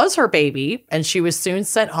this was her baby, and she was soon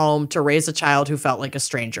sent home to raise a child who felt like a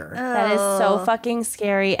stranger. That is so fucking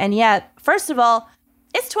scary. And yet, first of all,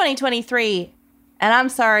 it's 2023. And I'm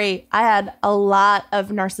sorry, I had a lot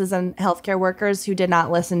of nurses and healthcare workers who did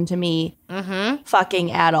not listen to me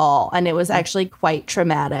fucking at all. And it was actually quite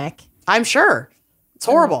traumatic. I'm sure. It's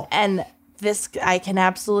horrible. And this, I can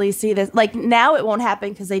absolutely see this. Like, now it won't happen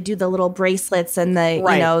because they do the little bracelets and they,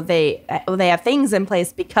 Right. you know, they have things in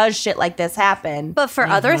place because shit like this happened. But for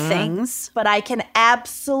other things. But I can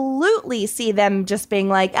absolutely see them just being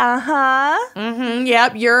like,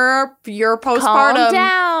 Yep, you're postpartum. calm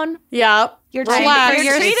down. Yep. You're relax. treated,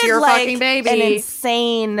 you're It's treated your like fucking baby. an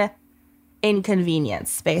insane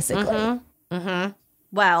inconvenience, basically.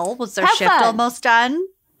 Well, was their Have shift fun. almost done?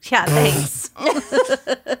 Yeah, thanks.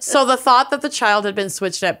 So the thought that the child had been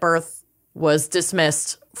switched at birth was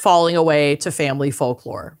dismissed, falling away to family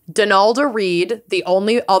folklore. Donalda Reed, the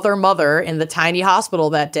only other mother in the tiny hospital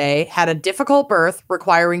that day, had a difficult birth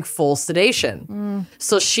requiring full sedation.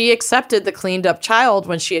 So she accepted the cleaned up child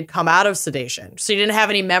when she had come out of sedation. So she didn't have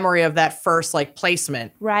any memory of that first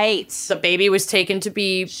placement. Right. The baby was taken to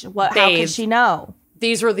be How could bathed. she know?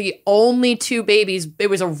 These were the only two babies. It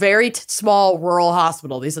was a very small rural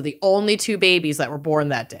hospital. These are the only two babies that were born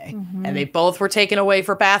that day. And they both were taken away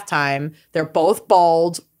for bath time. They're both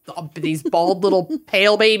bald. These bald little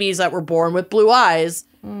pale babies that were born with blue eyes.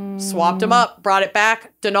 Swapped them up, brought it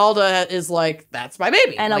back. Donalda is like, that's my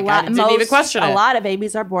baby. And I I didn't even question it. A lot of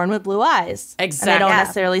babies are born with blue eyes. Exactly. And they don't Yeah.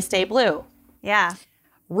 necessarily stay blue. Yeah.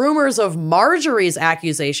 Rumors of Marjorie's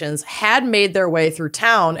accusations had made their way through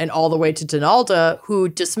town and all the way to Donalda, who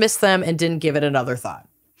dismissed them and didn't give it another thought.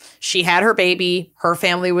 She had her baby. Her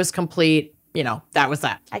family was complete. You know, that was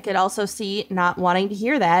that. I could also see not wanting to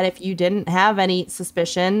hear that if you didn't have any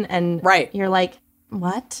suspicion and Right. you're like,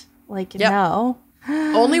 what? Like, Yep. no.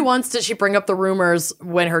 Only once did she bring up the rumors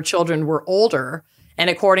when her children were older. And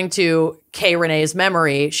according to Kay Renee's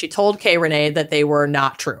memory, she told Kay Renee that they were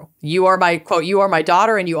not true. You are my, quote, you are my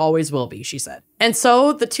daughter and you always will be, she said. And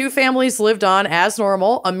so the two families lived on as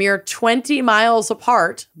normal, a mere 20 miles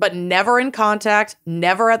apart, but never in contact,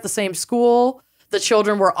 never at the same school. The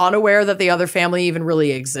children were unaware that the other family even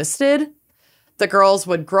really existed. The girls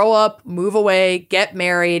would grow up, move away, get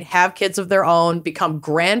married, have kids of their own, become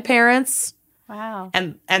grandparents. Wow.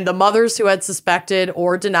 And the mothers who had suspected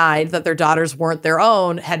or denied that their daughters weren't their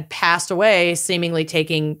own had passed away, seemingly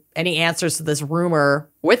taking any answers to this rumor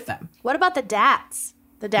with them. What about the dads?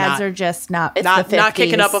 The dads Not- are just not, it's Not the 50s. not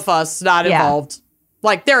kicking up a fuss, not Yeah. involved.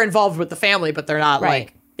 Like, they're involved with the family, but they're not Right.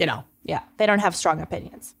 like, you know, Yeah. They don't have strong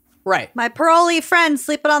opinions. right. My parolee friend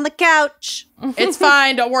sleeping on the couch. It's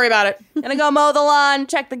fine. Don't worry about it. Gonna go mow the lawn,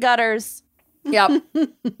 check the gutters. Yep.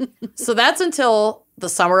 So that's until the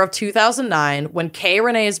summer of 2009 when Kay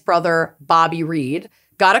Renee's brother, Bobby Reed,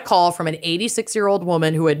 got a call from an 86-year-old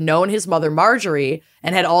woman who had known his mother, Marjorie,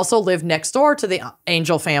 and had also lived next door to the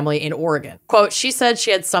Angel family in Oregon. Quote, she said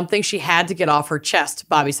she had something she had to get off her chest,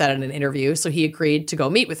 Bobby said in an interview, so he agreed to go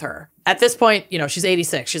meet with her. At this point, you know, she's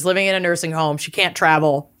 86. She's living in a nursing home. She can't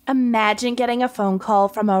travel. Imagine getting a phone call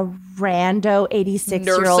from a rando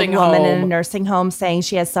 86-year-old Nursing woman in a home. nursing home saying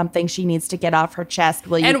she has something she needs to get off her chest.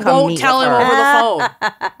 Will you And come won't meet tell with him her? over the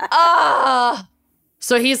phone.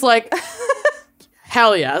 So he's like,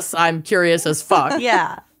 hell yes, I'm curious as fuck.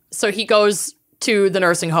 Yeah. So he goes to the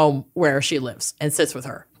nursing home where she lives and sits with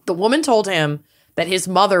her. The woman told him that his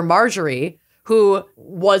mother, Marjorie, who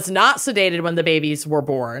was not sedated when the babies were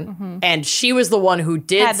born, and she was the one who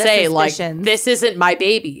did Had the say, like, suspicions. this isn't my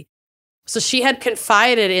baby. So she had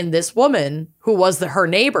confided in this woman, who was her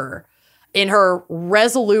neighbor, in her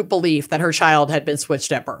resolute belief that her child had been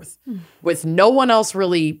switched at birth. With no one else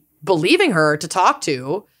really believing her to talk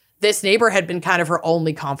to, this neighbor had been kind of her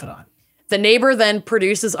only confidant. The neighbor then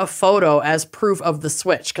produces a photo as proof of the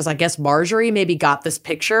switch, because I guess Marjorie maybe got this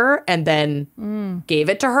picture and then gave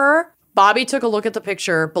it to her. Bobby took a look at the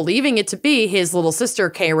picture, believing it to be his little sister,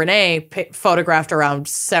 Kay Renee, photographed around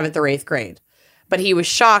 7th or 8th grade. But he was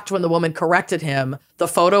shocked when the woman corrected him. The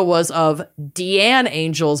photo was of Deanne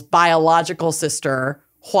Angel's biological sister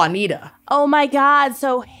Juanita. Oh my God.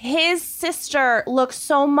 So his sister looks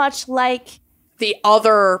so much like The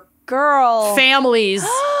other girl. family's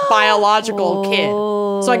biological kid.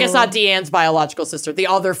 So I guess not Deanne's biological sister, the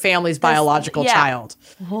other family's biological child.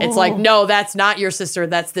 It's like, no, that's not your sister.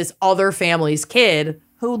 That's this other family's kid.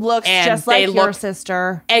 Who looks And just they like your look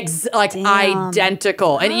sister.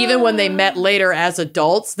 Identical. And even when they met later as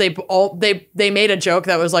adults, they made a joke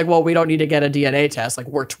that was like, well, we don't need to get a DNA test. Like,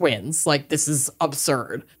 we're twins. Like, this is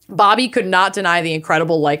absurd. Bobby could not deny the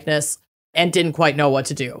incredible likeness and didn't quite know what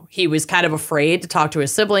to do. He was kind of afraid to talk to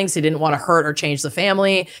his siblings. He didn't want to hurt or change the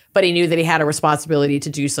family, but he knew that he had a responsibility to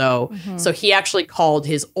do so. Mm-hmm. So he actually called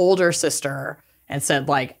his older sister and said,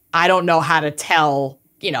 like, I don't know how to tell,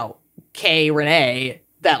 Kay Renee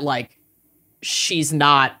that, like, she's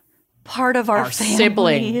not part of our family.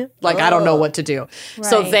 Sibling. Like, I don't know what to do. Right.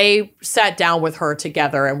 So they sat down with her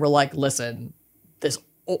together and were like, listen, this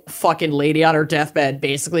fucking lady on her deathbed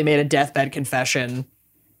basically made a deathbed confession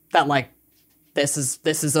that, like, this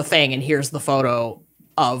is a thing, and here's the photo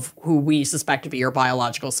of who we suspect to be your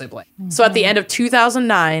biological sibling. Mm-hmm. So at the end of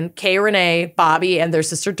 2009, Kay Renee, Bobby, and their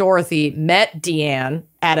sister Dorothy met Deanne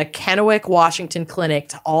at a Kennewick, Washington clinic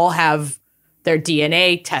to all have their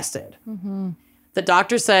DNA tested. Mm-hmm. The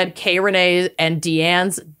doctor said Kay Renee and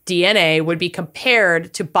Deanne's DNA would be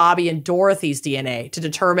compared to Bobby and Dorothy's DNA to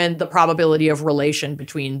determine the probability of relation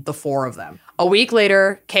between the four of them. A week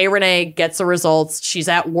later, Kay Renee gets the results. She's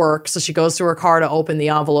at work, so she goes to her car to open the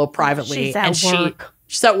envelope privately. She's at work.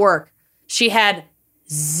 She's at work. She had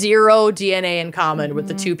zero DNA in common with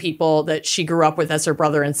the two people that she grew up with as her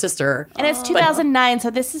brother and sister. And it's 2009, so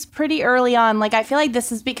this is pretty early on. Like, I feel like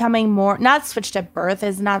this is becoming more, not switched at birth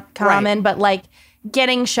is not common, right, but like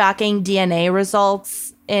getting shocking DNA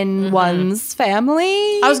results in one's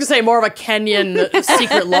family. I was going to say more of a Kenyan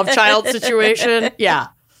secret love child situation. Yeah.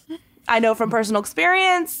 I know from personal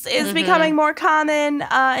experience is becoming more common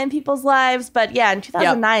in people's lives. But yeah, in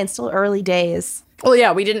 2009, still early days. Well,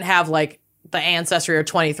 yeah, we didn't have like the Ancestry or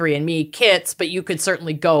 23andMe kits, but you could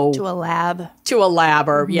certainly go to a lab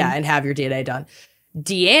or and have your DNA done.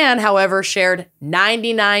 Deanne, however, shared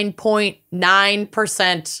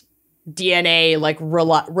 99.9% DNA like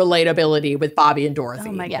relatability with Bobby and Dorothy.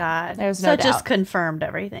 Oh my God. There's no doubt. Just confirmed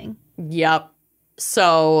everything. Yep.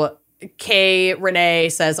 So Kay Renee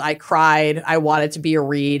says, I cried, I wanted to be a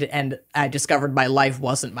Reed, and I discovered my life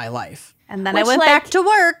wasn't my life. And then I went back to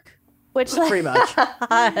work. Which, pretty much.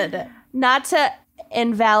 Not to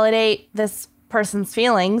invalidate this person's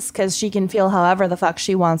feelings, because she can feel however the fuck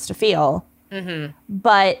she wants to feel. Mm-hmm.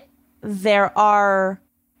 But there are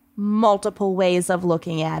multiple ways of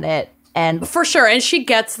looking at it. And for sure. And she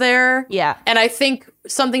gets there. Yeah. And I think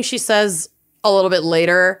something she says a little bit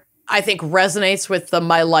later, I think resonates with the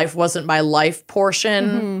my life wasn't my life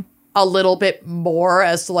portion a little bit more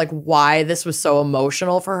as to like why this was so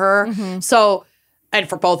emotional for her. Mm-hmm. So, and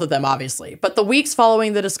for both of them, obviously. But the weeks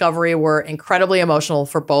following the discovery were incredibly emotional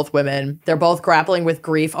for both women. They're both grappling with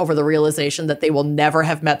grief over the realization that they will never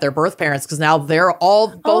have met their birth parents because now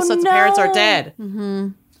both sets of parents are dead. Mm-hmm.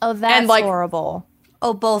 Oh, that's horrible.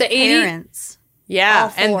 Oh, both parents.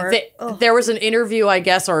 Yeah. And there was an interview, I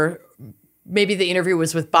guess, or maybe the interview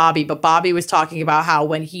was with Bobby, but Bobby was talking about how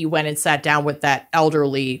when he went and sat down with that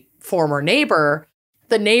elderly former neighbor,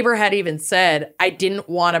 the neighbor had even said, I didn't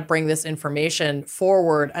want to bring this information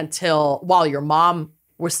forward while your mom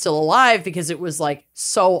was still alive because it was like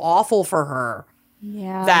so awful for her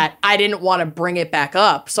that I didn't want to bring it back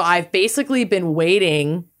up. So I've basically been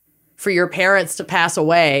waiting for your parents to pass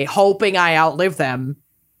away, hoping I outlive them,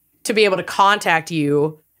 to be able to contact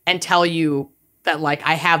you and tell you that, like,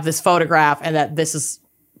 I have this photograph and that this is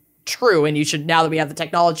true. And you should, now that we have the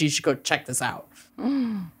technology, you should go check this out.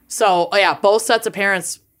 So, both sets of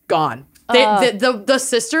parents gone. The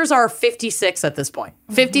sisters are 56 at this point.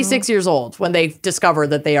 56 years old when they discovered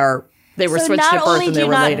that they were switched at birth and they're related. So not only do you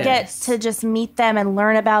not get to just meet them and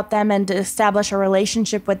learn about them and to establish a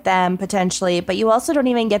relationship with them potentially, but you also don't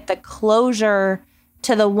even get the closure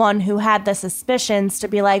to the one who had the suspicions to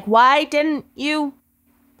be like, why didn't you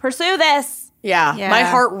pursue this? Yeah. My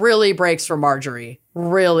heart really breaks for Marjorie.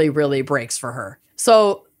 Really, really breaks for her.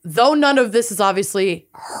 So though none of this is obviously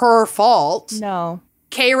her fault,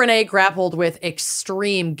 Kay Renee grappled with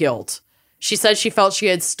extreme guilt. She said she felt she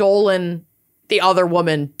had stolen the other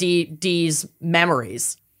woman, Dee's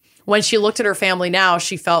memories. When she looked at her family now,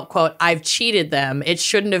 she felt, quote, I've cheated them. It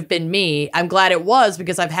shouldn't have been me. I'm glad it was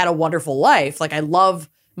because I've had a wonderful life. Like, I love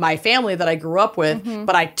my family that I grew up with,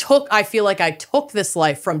 but I feel like I took this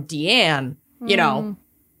life from Deanne, you know,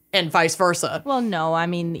 and vice versa. Well, no, I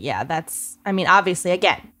mean, obviously,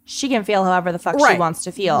 again, she can feel however the fuck she Right. wants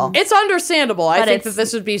to feel. It's understandable. I But think that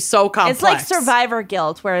this would be so complex. It's like survivor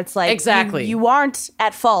guilt, where it's like Exactly. you aren't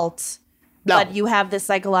at fault, No. but you have this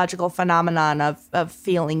psychological phenomenon of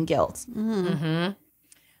feeling guilt.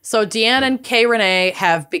 So Deanne and Kay Renee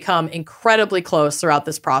have become incredibly close throughout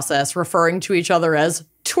this process, referring to each other as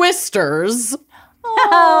twisters.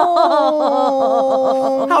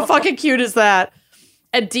 Oh. How fucking cute is that?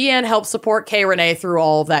 And Deanne helped support Kay Renee through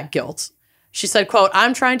all of that guilt. She said, quote,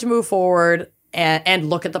 I'm trying to move forward and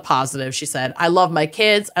look at the positive. She said, I love my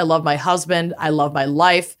kids. I love my husband. I love my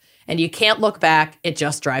life. And you can't look back. It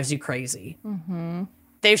just drives you crazy.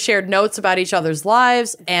 They've shared notes about each other's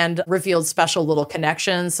lives and revealed special little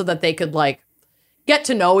connections so that they could like get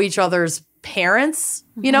to know each other's parents,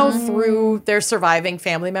 you know, through their surviving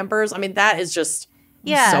family members. I mean, that is just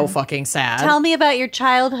so fucking sad. Tell me about your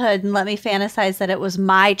childhood and let me fantasize that it was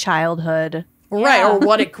my childhood. Right, or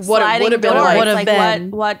what it would have been Doors, like. Would have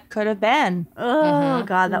been. What could have been. Oh,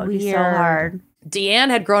 God, that would be so Weird. hard. Deanne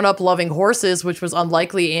had grown up loving horses, which was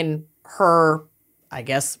unlikely in her, I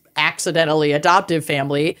guess, accidentally adoptive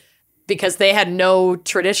family because they had no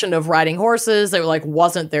tradition of riding horses. It like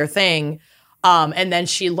wasn't their thing. And then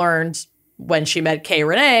she learned when she met Kay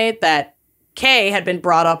Renee that Kay had been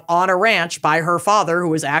brought up on a ranch by her father, who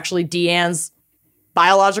was actually Deanne's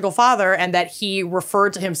biological father, and that he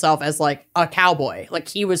referred to himself as like a cowboy. Like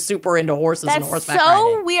he was super into horses and That's horseback so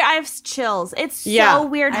riding. weird. I have chills. It's Yeah. so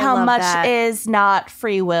weird I how love much that. is not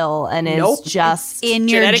free will and is Nope. just In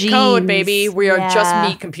your Genetic genes. code, baby. We are just Yeah.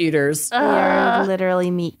 meat computers. we are literally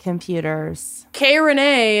meat computers. Kay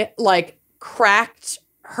Renee like cracked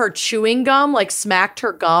her chewing gum, like smacked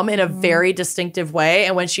her gum in a very distinctive way.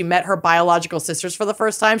 And when she met her biological sisters for the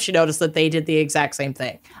first time, she noticed that they did the exact same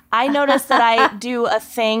thing. I noticed that I do a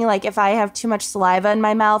thing, like if I have too much saliva in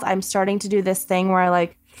my mouth, I'm starting to do this thing where I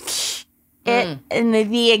like it in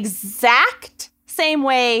the exact same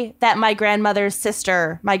way that my grandmother's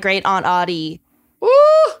sister, my great aunt Audie, Woo!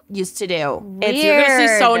 used to do. If you're gonna see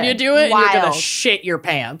Weird. Sonia do it, you're gonna Wild. shit your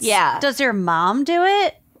pants. Yeah. Does your mom do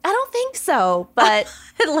it? I don't think so, but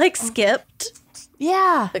It like skipped.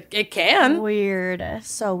 yeah. It can. Weird.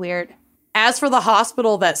 So weird. As for the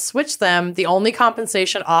hospital that switched them, the only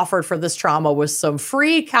compensation offered for this trauma was some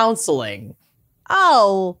free counseling,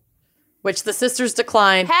 Oh, which the sisters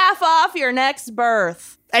declined. Half off your next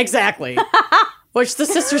birth. Exactly. Which the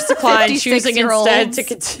sisters declined, choosing 56-year-olds. instead to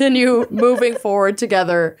continue moving forward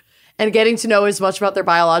together and getting to know as much about their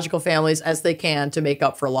biological families as they can to make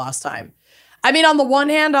up for lost time. I mean, on the one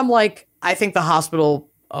hand, I'm like, I think the hospital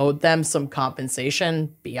owed them some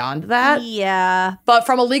compensation beyond that. yeah. But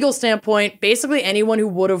from a legal standpoint, basically anyone who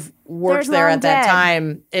would have worked They're there long at that dead.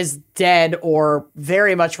 time is dead or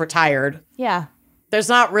very much retired. Yeah. There's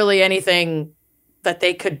not really anything that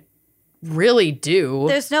they could really do.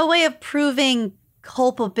 There's no way of proving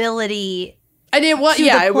culpability I mean, what? to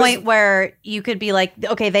Yeah, the it was point where you could be like,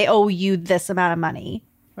 okay, they owe you this amount of money.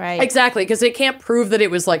 Right. exactly because they can't prove that it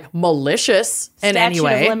was like malicious in any Statute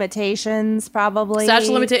way. of limitations, probably. Statute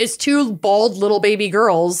of limitations. It's two bald little baby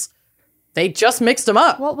girls. They just mixed them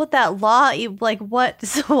up. What would that law like? What?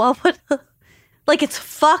 So what would like? It's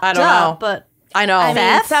fucked I don't up, know. but I know. I mean,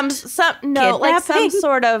 Theft? like some Kidnapping?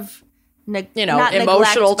 sort of, not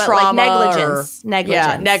emotional neglect, but trauma, like negligence. or, Negligence.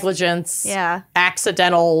 Yeah, negligence. yeah.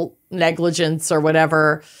 Accidental negligence or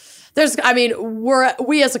whatever.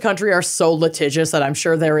 We as a country are so litigious that I'm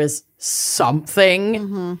sure there is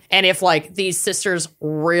something. And if like these sisters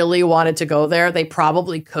really wanted to go there, they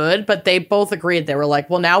probably could, but they both agreed. They were like,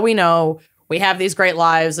 well, now we know we have these great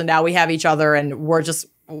lives and now we have each other and we're just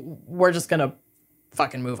gonna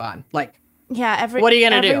fucking move on. Like, Yeah. What are you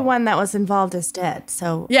gonna do? Everyone that was involved is dead.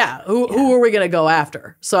 So yeah, who are we gonna go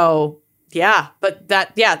after? So yeah, but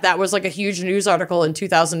that was like a huge news article in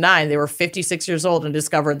 2009. They were 56 years old and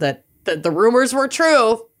discovered that the rumors were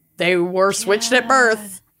true. They were switched at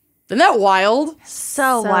birth. Isn't that wild?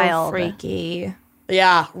 So wild. freaky.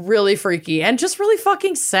 Yeah, really freaky and just really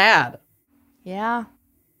fucking sad. Yeah.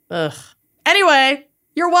 Ugh. Anyway,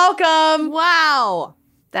 you're welcome. Wow.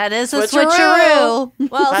 That is a Switcheroo. switcheroo.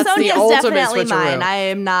 Well, That's the Sonia's ultimate definitely switcheroo. mine. I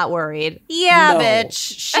am not worried. Yeah, No.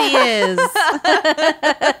 bitch. She is.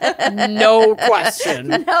 No question.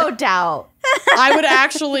 No doubt. I would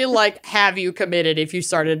actually like have you committed if you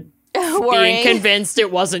started being Worrying. convinced it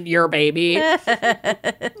wasn't your baby.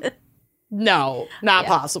 No, not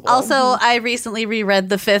possible. Also, I recently reread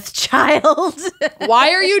The Fifth Child.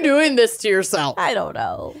 Why are you doing this to yourself? I don't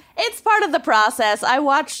know. It's part of the process. I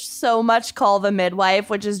watched so much Call the Midwife,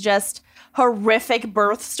 which is just horrific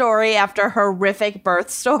birth story after horrific birth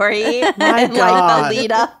story. My and God. like the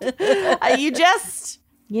lead up.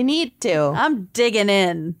 You need to. I'm digging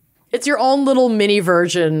in. It's your own little mini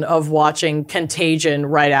version of watching Contagion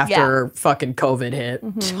right after fucking COVID hit.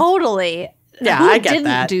 Totally. Yeah, Who I get didn't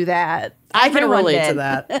that. do that? I can Everyone relate to did.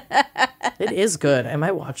 that. It is good. I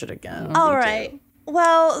might watch it again. All right.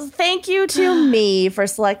 Well, thank you to me for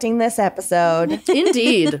selecting this episode.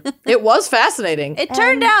 Indeed. It was fascinating. It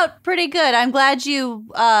turned out pretty good. I'm glad you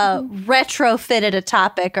retrofitted a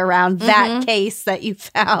topic around that case that you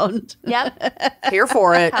found. Yep. Here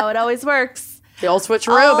for it. How it always works. The old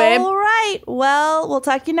switcheroo, babe. All right. Well, we'll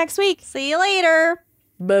talk to you next week. See you later.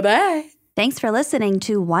 Bye-bye. Thanks for listening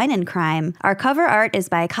to Wine and Crime. Our cover art is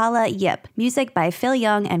by Kala Yip, music by Phil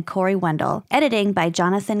Young and Corey Wendell, editing by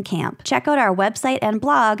Jonathan Camp. Check out our website and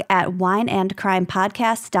blog at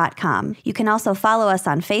wineandcrimepodcast.com. You can also follow us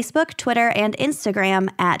on Facebook, Twitter, and Instagram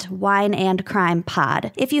at Wine and Crime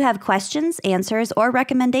Pod. If you have questions, answers, or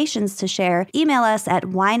recommendations to share, email us at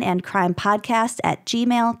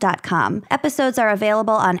wineandcrimepodcast@gmail.com. Episodes are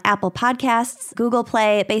available on Apple Podcasts, Google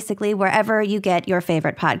Play, basically wherever you get your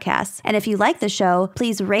favorite podcasts. And if you like the show,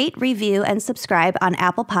 please rate, review, and subscribe on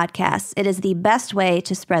Apple Podcasts. It is the best way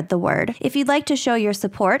to spread the word. If you'd like to show your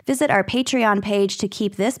support, visit our Patreon page to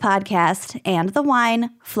keep this podcast and the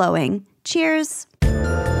wine flowing. Cheers!